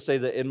faith to say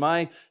that in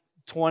my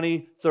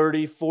 20,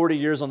 30, 40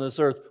 years on this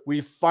earth,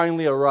 we've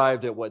finally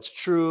arrived at what's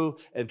true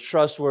and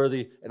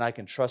trustworthy, and I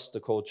can trust the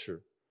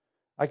culture.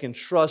 I can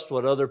trust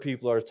what other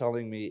people are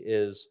telling me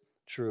is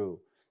true.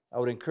 I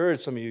would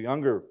encourage some of you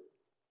younger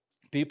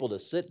people to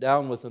sit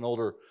down with an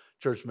older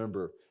church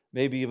member,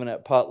 maybe even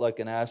at potluck,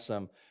 and ask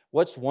them,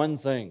 what's one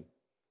thing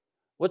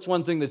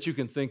that you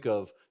can think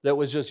of that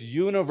was just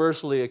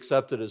universally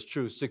accepted as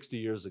true 60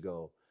 years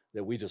ago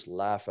that we just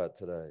laugh at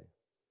today?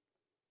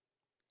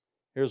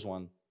 Here's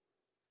one.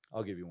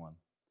 I'll give you one.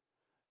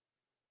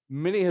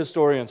 Many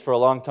historians for a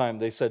long time,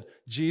 they said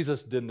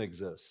Jesus didn't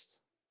exist.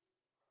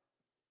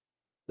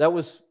 That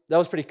was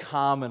pretty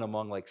common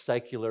among like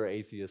secular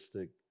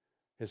atheistic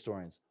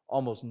historians.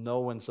 Almost no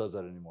one says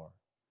that anymore.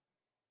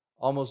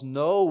 Almost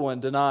no one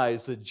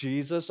denies that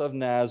Jesus of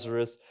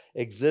Nazareth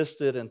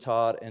existed and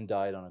taught and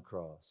died on a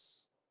cross.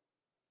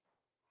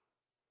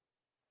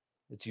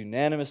 It's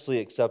unanimously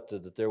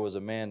accepted that there was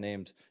a man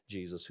named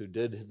Jesus who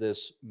did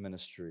this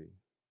ministry.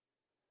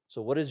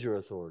 So what is your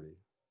authority?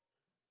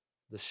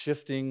 The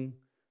shifting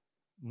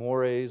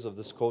mores of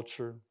this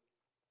culture?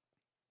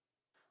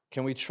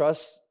 Can we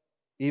trust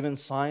even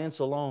science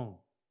alone?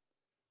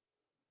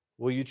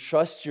 Will you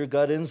trust your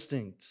gut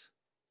instinct?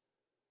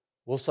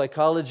 Will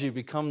psychology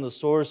become the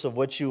source of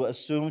what you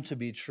assume to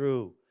be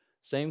true?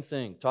 Same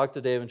thing. Talk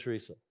to Dave and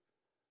Teresa.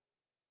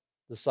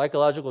 The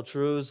psychological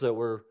truths that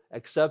were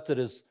accepted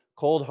as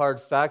cold,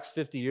 hard facts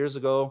 50 years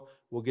ago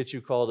will get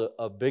you called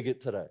a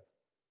bigot today.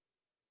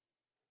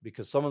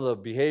 Because some of the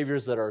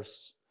behaviors that are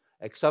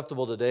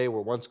acceptable today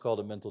were once called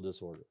a mental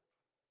disorder.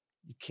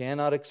 You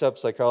cannot accept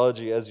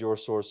psychology as your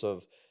source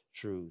of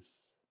truth.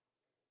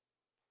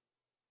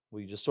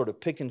 Will you just sort of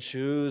pick and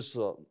choose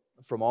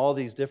from all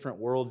these different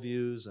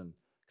worldviews and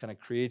kind of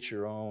create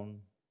your own?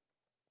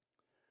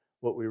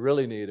 What we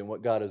really need and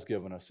what God has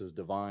given us is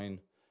divine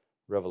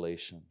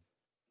revelation.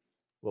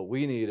 What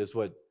we need is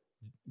what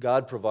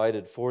God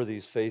provided for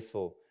these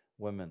faithful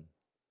women.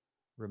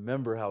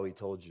 Remember how He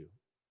told you.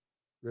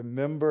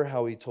 Remember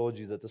how He told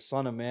you that the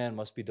Son of Man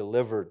must be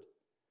delivered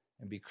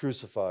and be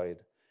crucified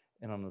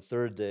and on the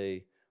third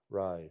day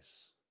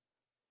rise.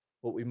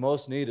 What we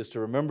most need is to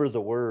remember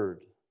the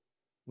Word.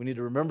 We need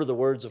to remember the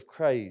words of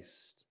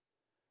Christ.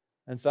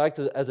 In fact,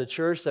 as a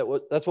church,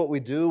 that's what we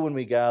do when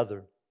we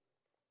gather.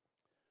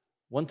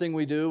 One thing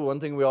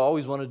we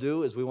always want to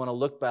do is we want to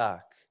look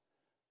back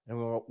and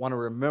we want to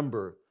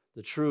remember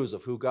the truths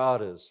of who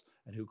God is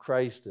and who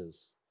Christ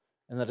is.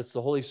 And that it's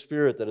the Holy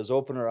Spirit that has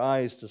opened our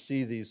eyes to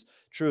see these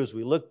truths.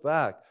 We look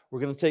back.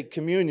 We're going to take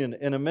communion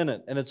in a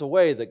minute. And it's a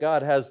way that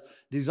God has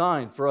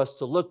designed for us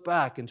to look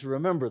back and to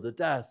remember the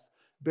death,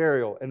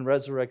 burial, and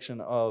resurrection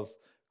of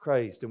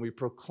Christ. And we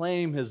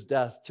proclaim His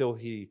death till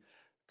He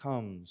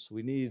comes.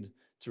 We need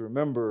to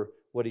remember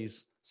what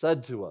He's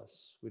said to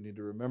us. We need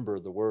to remember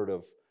the word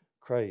of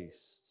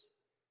Christ.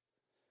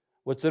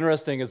 What's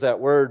interesting is that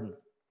word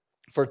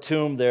for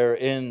tomb there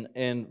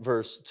in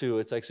verse 2.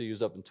 It's actually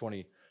used up in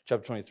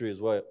chapter 23 as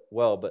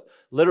well. But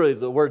literally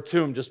the word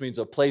tomb just means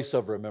a place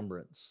of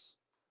remembrance.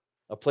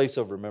 A place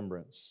of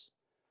remembrance.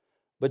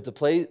 But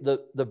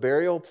the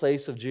burial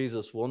place of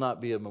Jesus will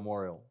not be a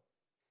memorial.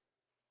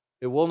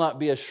 It will not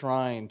be a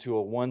shrine to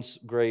a once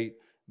great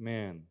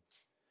man.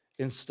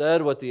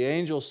 Instead, what the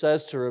angel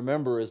says to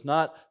remember is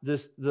not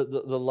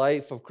the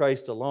life of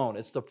Christ alone.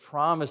 It's the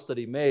promise that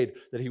He made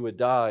that He would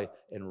die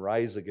and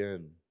rise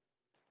again.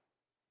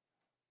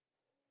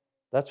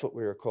 That's what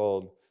we are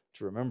called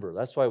to remember.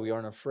 That's why we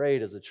aren't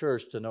afraid as a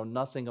church to know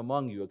nothing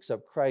among you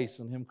except Christ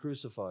and Him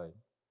crucified.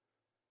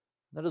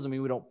 That doesn't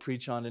mean we don't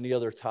preach on any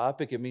other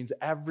topic. It means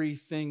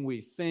everything we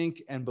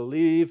think and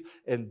believe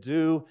and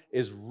do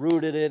is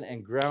rooted in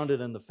and grounded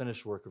in the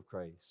finished work of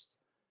Christ.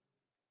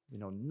 You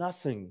know,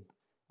 nothing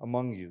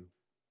among you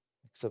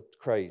except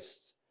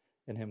Christ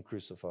and Him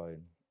crucified.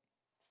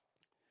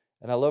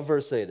 And I love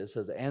verse 8. It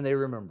says, and they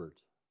remembered.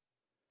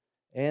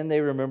 And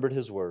they remembered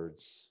His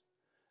words.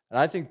 And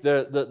I think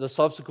the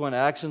subsequent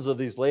actions of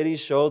these ladies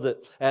show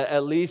that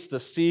at least the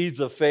seeds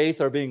of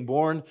faith are being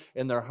born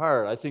in their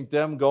heart. I think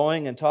them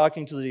going and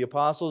talking to the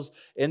apostles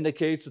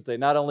indicates that they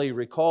not only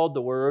recalled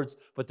the words,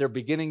 but they're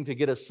beginning to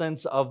get a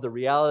sense of the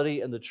reality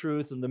and the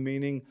truth and the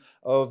meaning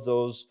of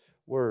those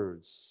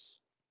words.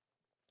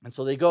 And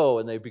so they go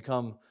and they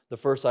become the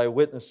first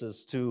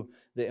eyewitnesses to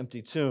the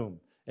empty tomb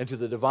and to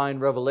the divine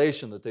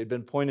revelation that they've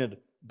been pointed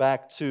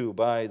back to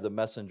by the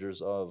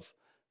messengers of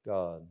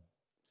God.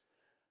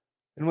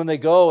 And when they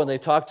go and they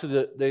talk to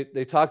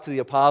the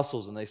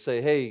apostles and they say,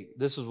 hey,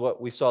 this is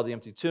what we saw, the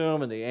empty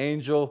tomb, and the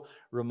angel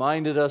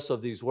reminded us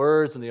of these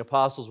words, and the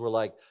apostles were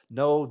like,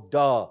 no,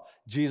 duh.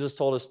 Jesus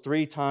told us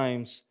 3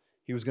 times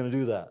He was going to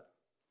do that.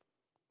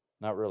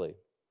 Not really.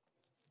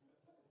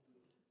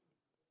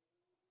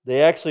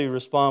 They actually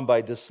respond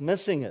by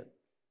dismissing it.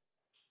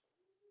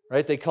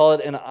 Right? They call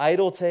it an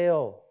idle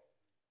tale.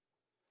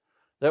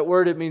 That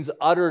word, it means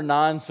utter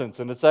nonsense,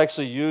 and it's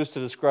actually used to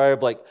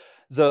describe like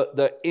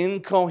the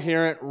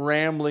incoherent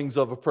ramblings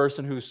of a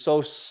person who's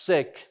so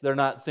sick they're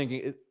not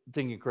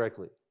thinking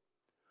correctly.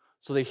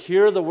 So they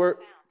hear the word.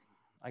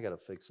 I got to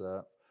fix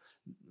that.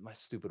 My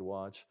stupid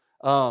watch.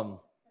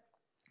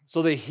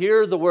 So they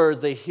hear the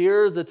words, they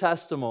hear the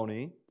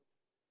testimony,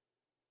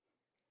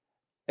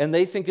 and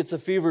they think it's a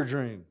fever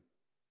dream.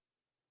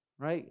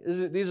 Right?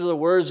 These are the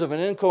words of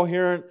an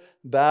incoherent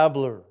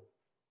babbler.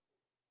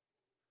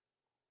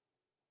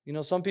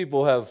 Some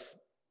people have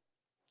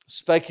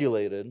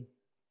speculated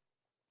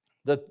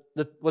that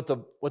what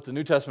the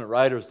New Testament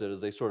writers did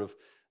is they sort of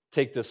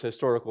take this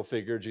historical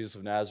figure, Jesus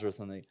of Nazareth,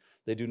 and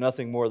they do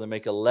nothing more than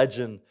make a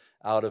legend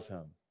out of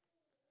him.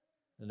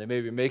 And they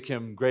maybe make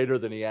him greater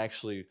than he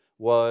actually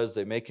was.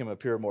 They make him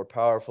appear more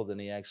powerful than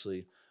he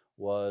actually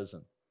was.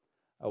 And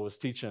I was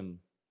teaching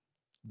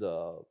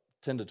the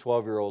 10 to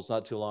 12-year-olds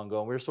not too long ago,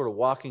 and we were sort of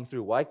walking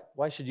through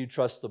why should you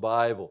trust the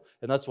Bible?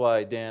 And that's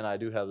why, Dan, I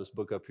do have this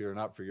book up here,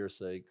 not for your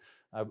sake.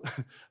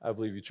 I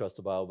believe you trust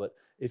the Bible. But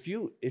if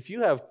you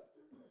have,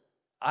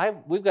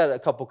 we've got a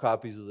couple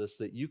copies of this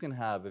that you can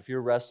have if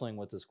you're wrestling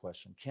with this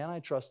question. Can I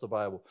trust the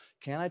Bible?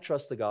 Can I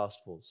trust the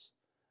Gospels?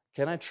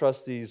 Can I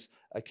trust these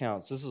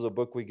accounts? This is a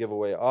book we give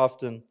away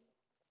often.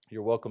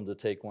 You're welcome to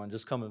take one.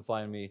 Just come and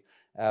find me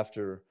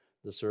after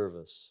the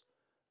service.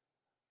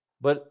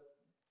 But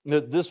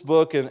this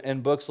book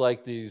and books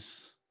like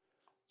these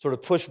sort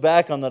of push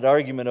back on that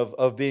argument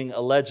of being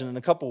a legend in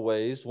a couple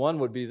ways. One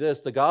would be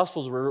this: the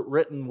Gospels were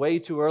written way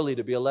too early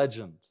to be a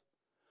legend.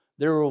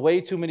 There were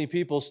way too many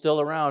people still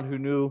around who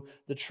knew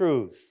the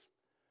truth.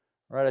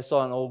 Right?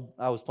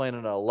 I was playing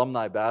in an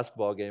alumni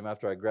basketball game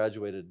after I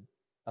graduated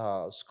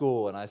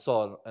school, and I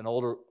saw an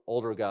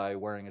older guy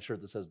wearing a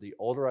shirt that says, "The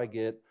older I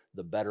get,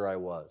 the better I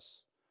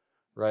was."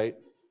 Right?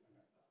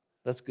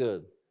 That's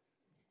good.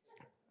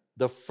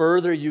 The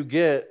further you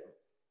get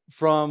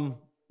from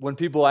when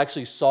people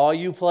actually saw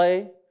you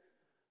play,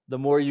 the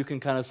more you can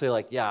kind of say,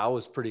 like, yeah, I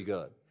was pretty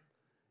good.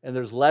 And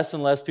there's less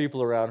and less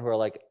people around who are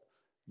like,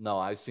 no,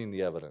 I've seen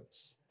the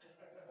evidence.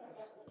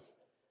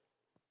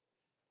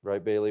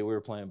 Right, Bailey? We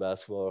were playing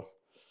basketball.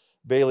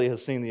 Bailey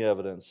has seen the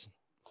evidence.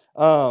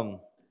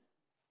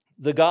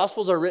 The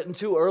Gospels are written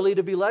too early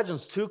to be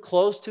legends, too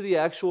close to the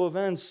actual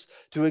events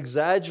to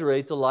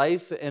exaggerate the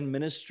life and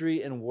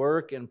ministry and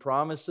work and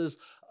promises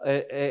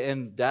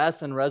and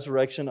death and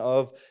resurrection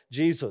of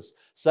Jesus.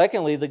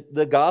 Secondly,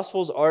 the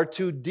Gospels are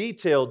too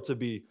detailed to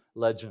be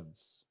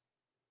legends.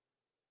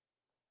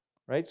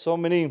 Right? So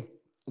many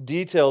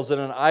details that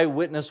an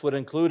eyewitness would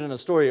include in a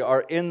story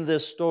are in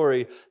this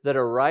story that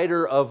a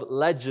writer of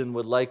legend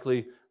would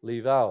likely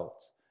leave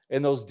out.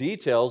 And those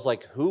details,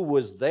 like who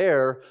was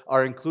there,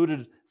 are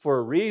included for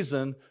a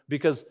reason,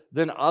 because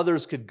then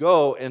others could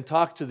go and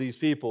talk to these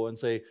people and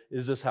say,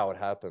 is this how it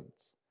happened?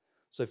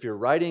 So if you're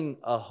writing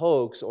a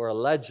hoax or a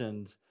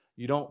legend,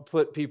 you don't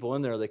put people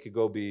in there that could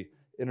go be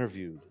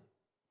interviewed.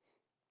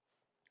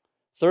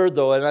 Third,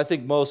 though, and I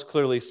think most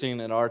clearly seen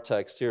in our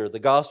text here, the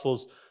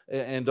Gospels,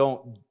 and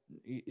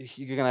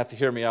you're going to have to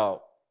hear me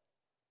out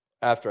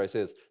after I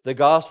say this, the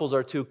Gospels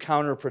are too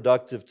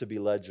counterproductive to be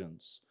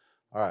legends.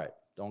 All right,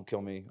 don't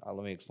kill me.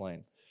 Let me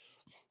explain.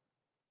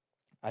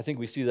 I think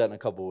we see that in a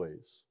couple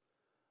ways.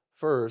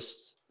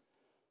 First,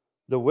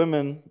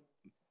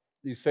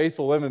 these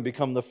faithful women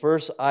become the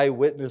first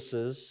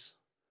eyewitnesses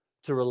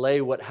to relay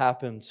what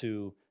happened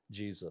to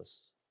Jesus.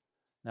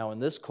 Now, in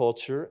this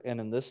culture and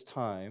in this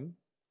time,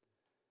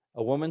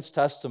 a woman's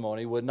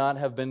testimony would not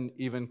have been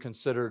even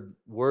considered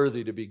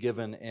worthy to be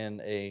given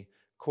in a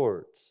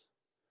court.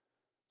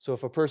 So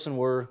if a person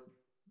were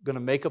going to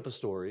make up a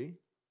story,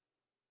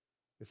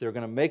 if they were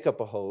going to make up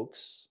a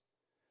hoax,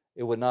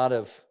 it would not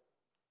have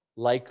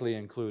likely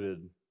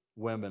included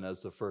women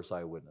as the first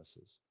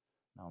eyewitnesses.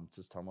 Now I'm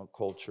just talking about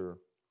culture.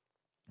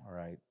 All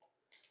right.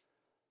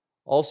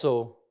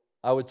 Also,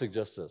 I would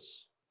suggest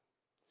this.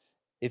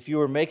 If you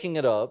were making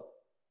it up,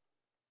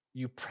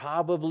 you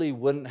probably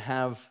wouldn't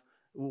have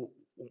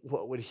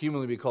what would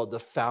humanly be called the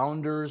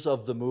founders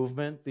of the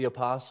movement, the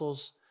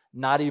apostles,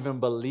 not even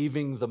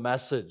believing the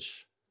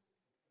message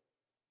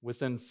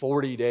within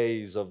 40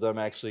 days of them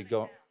actually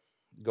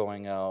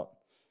going out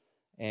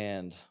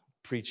and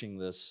preaching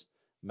this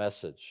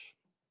message.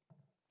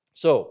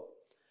 So,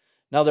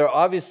 now there are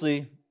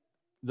obviously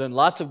then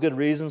lots of good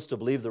reasons to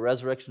believe the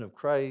resurrection of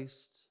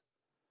Christ.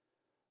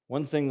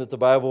 One thing that the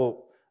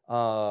Bible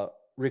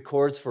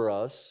records for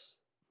us,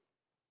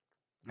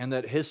 and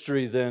that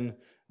history then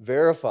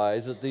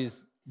verifies, that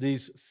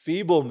these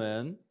feeble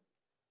men,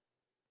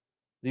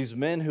 these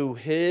men who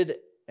hid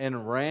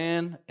and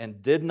ran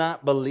and did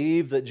not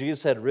believe that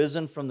Jesus had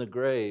risen from the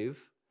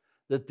grave,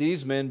 that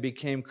these men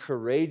became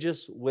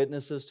courageous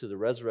witnesses to the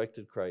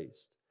resurrected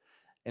Christ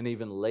and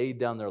even laid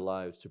down their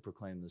lives to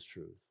proclaim this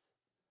truth.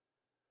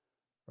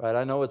 Right?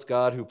 I know it's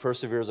God who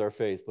perseveres our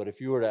faith, but if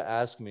you were to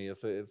ask me if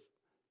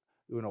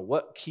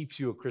what keeps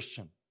you a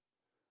Christian,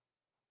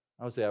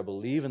 I would say I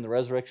believe in the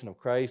resurrection of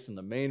Christ, and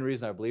the main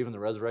reason I believe in the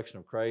resurrection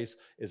of Christ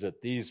is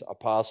that these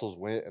apostles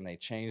went and they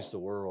changed the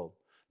world.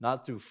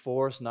 Not through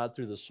force, not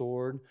through the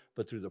sword,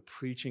 but through the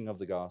preaching of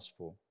the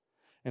gospel.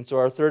 And so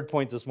our third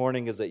point this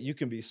morning is that you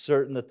can be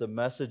certain that the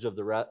message of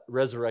the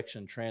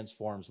resurrection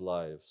transforms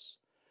lives.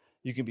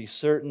 You can be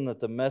certain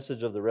that the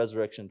message of the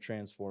resurrection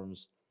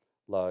transforms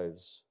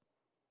lives.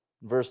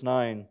 In verse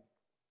 9,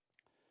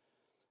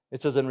 it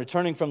says, "And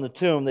returning from the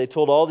tomb, they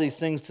told all these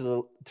things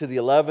to the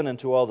 11 and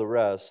to all the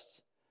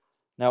rest.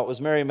 Now it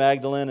was Mary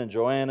Magdalene and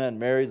Joanna and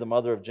Mary, the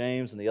mother of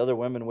James, and the other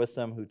women with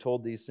them who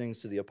told these things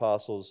to the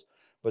apostles.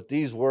 But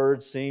these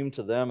words seemed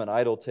to them an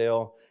idle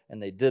tale,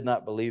 and they did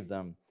not believe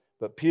them.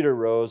 But Peter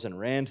rose and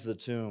ran to the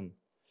tomb.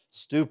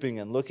 Stooping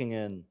and looking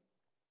in,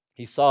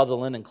 he saw the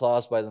linen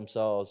cloths by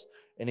themselves,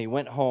 and he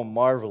went home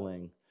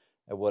marveling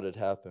at what had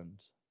happened.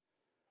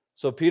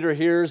 So Peter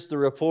hears the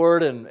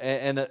report,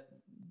 and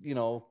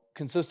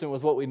consistent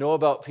with what we know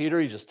about Peter,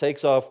 he just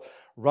takes off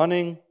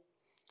running,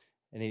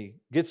 and he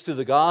gets to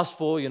the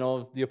gospel.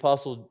 The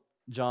Apostle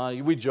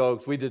John, we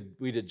joked, we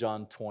did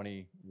John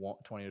 20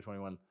 to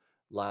 21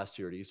 last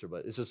year at Easter,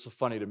 but it's just so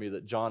funny to me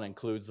that John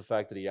includes the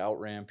fact that he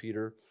outran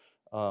Peter.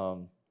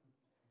 But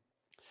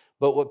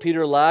what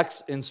Peter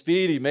lacks in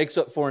speed, he makes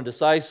up for in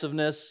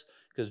decisiveness,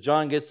 because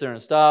John gets there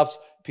and stops.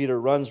 Peter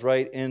runs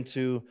right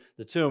into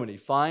the tomb, and he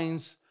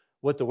finds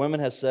what the women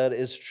have said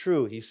is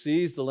true. He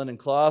sees the linen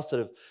cloths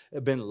that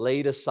have been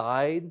laid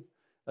aside.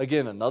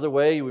 Again, another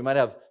way we might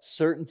have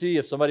certainty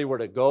if somebody were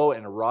to go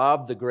and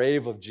rob the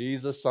grave of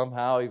Jesus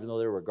somehow, even though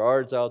there were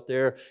guards out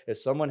there. If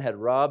someone had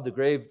robbed the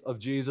grave of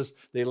Jesus,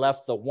 they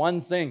left the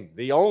one thing,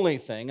 the only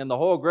thing in the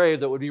whole grave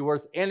that would be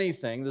worth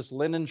anything, this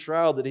linen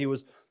shroud that he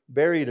was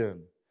buried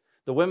in.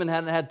 The women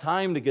hadn't had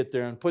time to get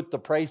there and put the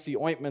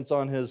pricey ointments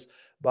on his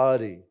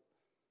body.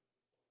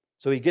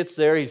 So he gets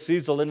there, he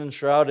sees the linen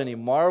shroud, and he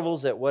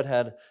marvels at what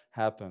had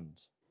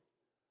happened.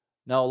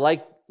 Now,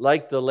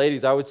 like the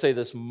ladies, I would say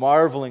this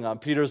marveling on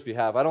Peter's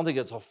behalf, I don't think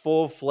it's a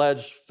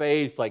full-fledged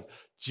faith like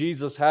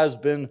Jesus has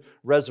been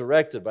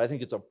resurrected, but I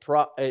think it's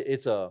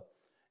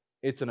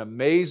an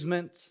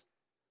amazement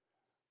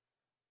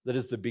that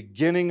is the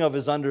beginning of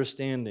his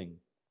understanding,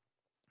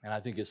 and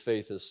I think his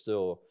faith is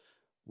still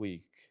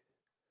weak.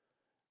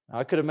 Now,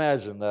 I could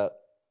imagine that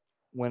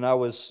when I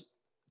was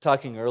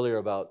talking earlier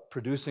about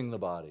producing the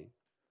body,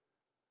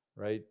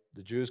 right?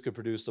 The Jews could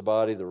produce the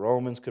body, the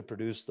Romans could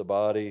produce the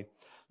body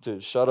to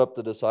shut up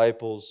the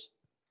disciples.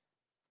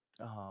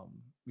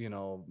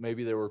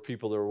 Maybe there were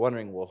people that were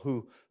wondering, well,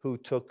 who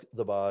took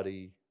the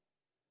body?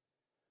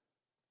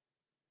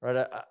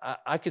 Right?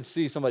 I could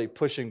see somebody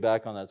pushing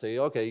back on that, say,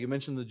 okay, you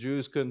mentioned the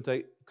Jews couldn't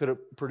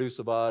produce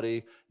the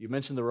body. You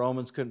mentioned the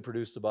Romans couldn't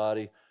produce the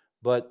body,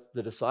 but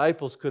the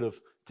disciples could have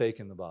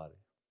taken the body.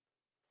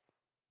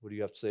 What do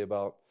you have to say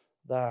about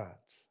that?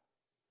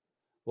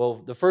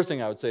 Well, the first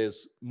thing I would say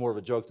is more of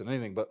a joke than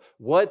anything, but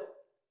what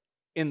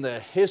in the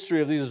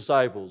history of these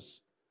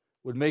disciples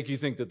would make you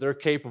think that they're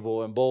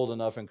capable and bold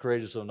enough and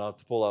courageous enough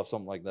to pull off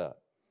something like that?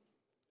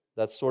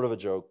 That's sort of a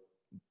joke,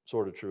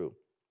 sort of true.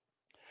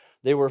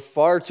 They were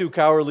far too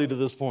cowardly to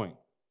this point,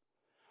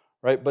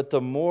 right? But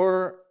the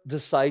more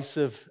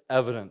decisive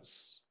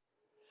evidence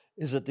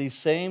is that these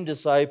same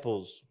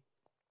disciples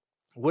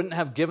wouldn't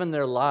have given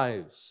their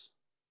lives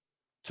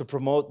to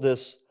promote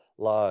this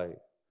lie.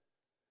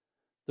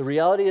 The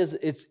reality is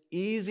it's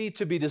easy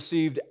to be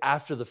deceived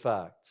after the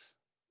fact,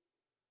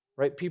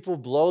 right? People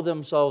blow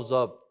themselves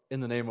up in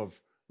the name of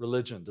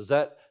religion. Does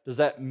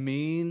that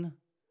mean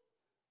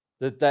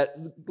that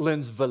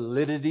lends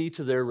validity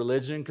to their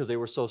religion because they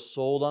were so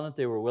sold on it,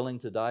 they were willing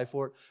to die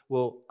for it?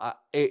 Well,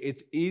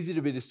 it's easy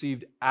to be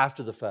deceived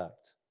after the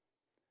fact.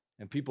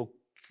 And people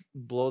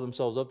blow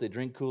themselves up. They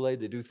drink Kool-Aid.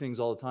 They do things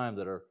all the time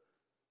that are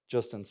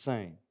just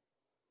insane.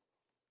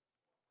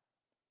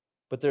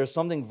 But there's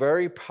something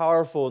very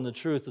powerful in the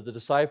truth that the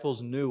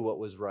disciples knew what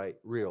was right,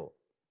 real.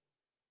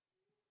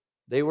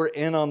 They were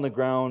in on the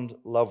ground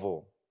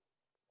level.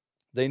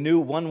 They knew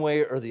one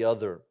way or the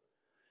other.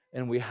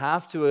 And we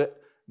have to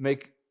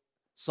make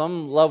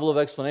some level of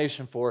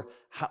explanation for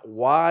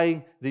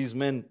why these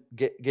men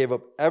gave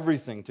up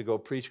everything to go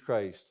preach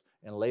Christ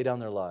and lay down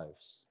their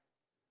lives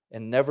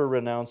and never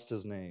renounced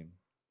his name.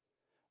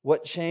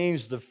 What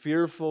changed the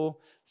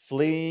fearful,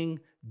 fleeing,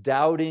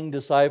 doubting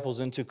disciples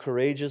into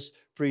courageous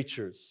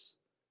preachers?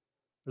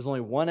 There's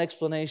only one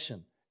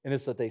explanation, and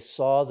it's that they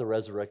saw the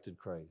resurrected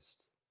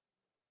Christ.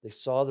 They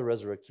saw the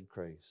resurrected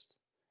Christ,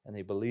 and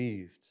they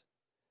believed.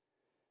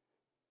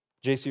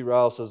 J.C.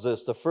 Ryle says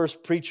this: the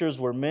first preachers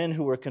were men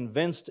who were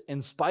convinced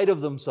in spite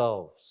of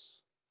themselves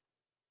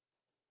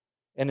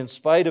and in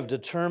spite of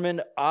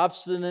determined,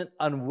 obstinate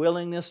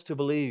unwillingness to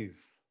believe.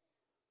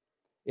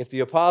 If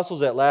the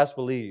apostles at last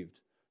believed,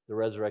 the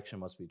resurrection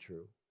must be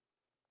true.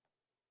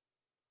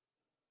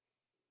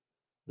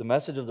 The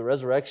message of the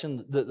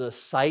resurrection, the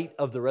sight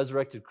of the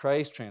resurrected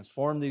Christ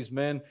transformed these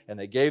men, and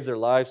they gave their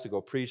lives to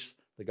go preach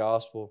the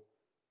gospel,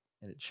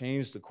 and it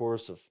changed the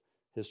course of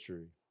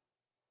history.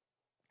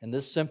 And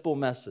this simple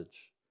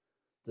message,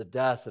 the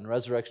death and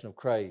resurrection of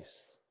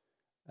Christ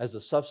as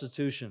a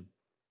substitution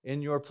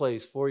in your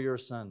place for your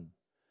sin,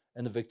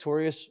 and the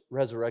victorious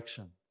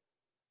resurrection,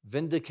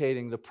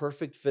 vindicating the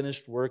perfect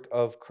finished work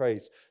of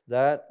Christ,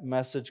 that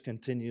message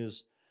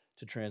continues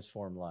to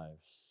transform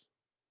lives.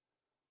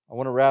 I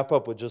want to wrap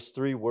up with just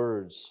 3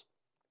 words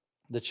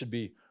that should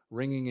be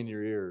ringing in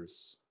your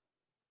ears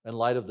in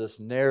light of this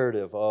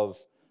narrative of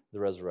the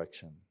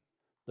resurrection.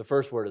 The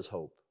first word is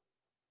hope.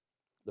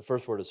 The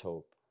first word is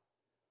hope.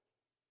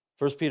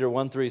 1 Peter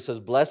 1:3 says,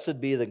 "Blessed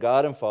be the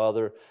God and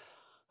Father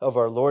of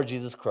our Lord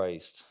Jesus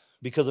Christ.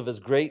 Because of his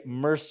great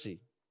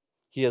mercy,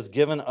 he has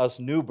given us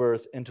new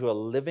birth into a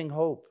living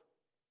hope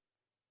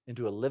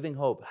into a living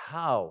hope.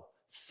 How?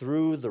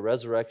 Through the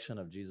resurrection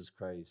of Jesus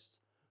Christ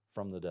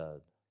from the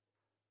dead.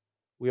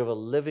 We have a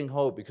living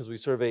hope because we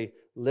serve a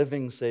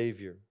living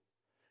Savior.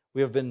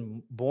 We have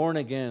been born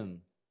again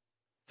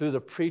through the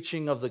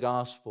preaching of the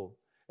gospel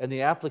and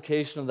the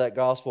application of that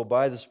gospel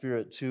by the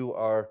Spirit to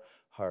our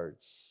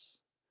hearts.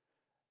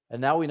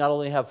 And now we not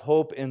only have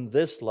hope in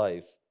this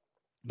life,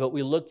 but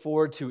we look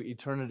forward to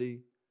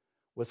eternity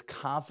with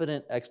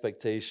confident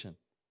expectation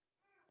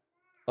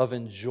of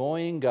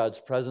enjoying God's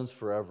presence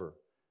forever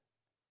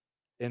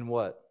in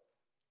what?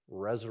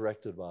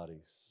 Resurrected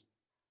bodies.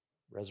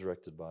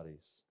 Resurrected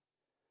bodies.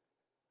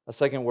 A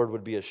second word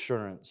would be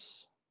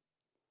assurance.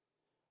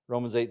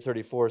 Romans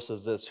 8:34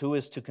 says this, who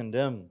is to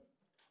condemn?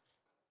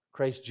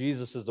 Christ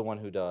Jesus is the one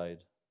who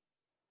died.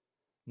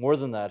 More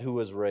than that, who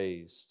was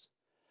raised,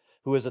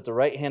 who is at the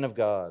right hand of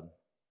God,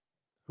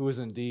 who is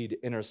indeed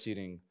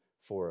interceding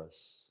for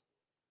us.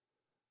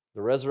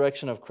 The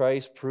resurrection of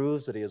Christ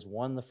proves that he has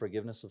won the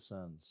forgiveness of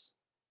sins,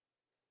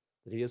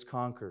 that he has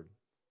conquered,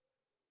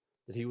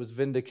 that he was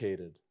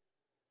vindicated,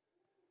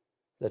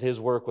 that his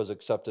work was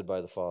accepted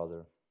by the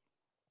Father.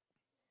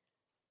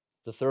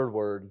 The third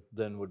word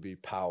then would be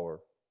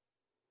power.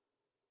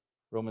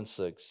 Romans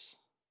 6.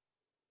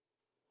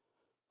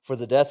 For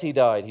the death he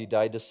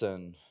died to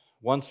sin,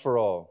 once for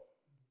all.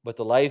 But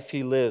the life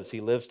he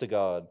lives to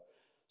God,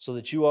 so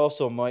that you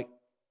also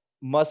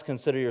must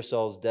consider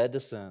yourselves dead to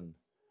sin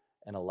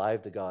and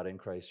alive to God in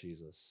Christ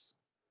Jesus.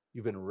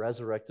 You've been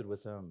resurrected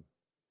with him.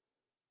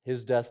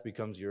 His death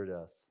becomes your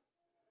death.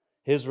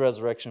 His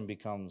resurrection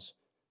becomes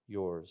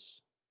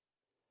yours.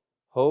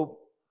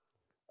 Hope,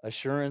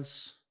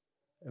 assurance,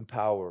 and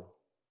power,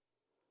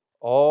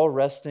 all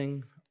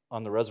resting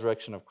on the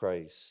resurrection of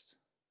Christ.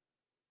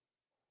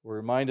 We're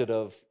reminded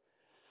of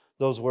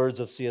those words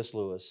of C.S.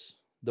 Lewis.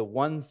 The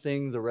one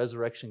thing the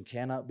resurrection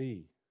cannot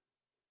be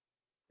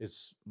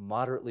is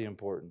moderately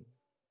important.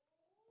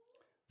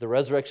 The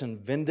resurrection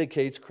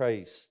vindicates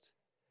Christ.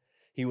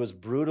 He was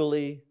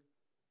brutally,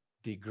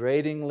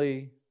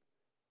 degradingly,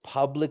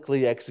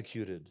 publicly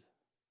executed.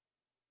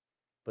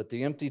 But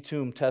the empty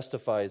tomb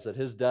testifies that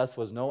his death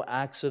was no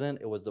accident.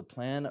 It was the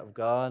plan of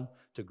God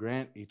to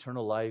grant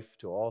eternal life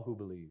to all who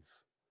believe,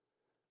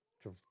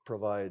 to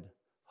provide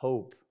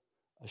hope,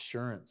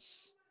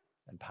 assurance,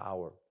 and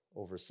power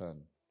over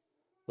sin.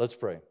 Let's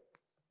pray.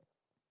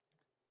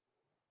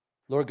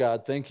 Lord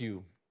God, thank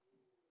you.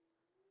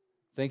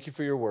 Thank you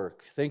for your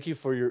work. Thank you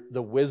for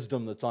the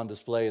wisdom that's on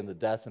display in the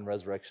death and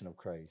resurrection of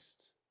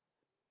Christ.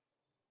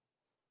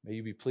 May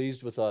you be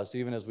pleased with us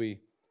even as we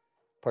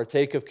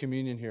partake of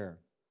communion here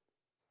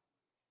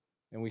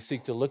and we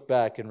seek to look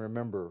back and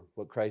remember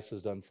what Christ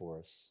has done for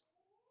us.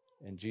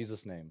 In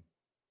Jesus' name,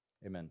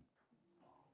 amen.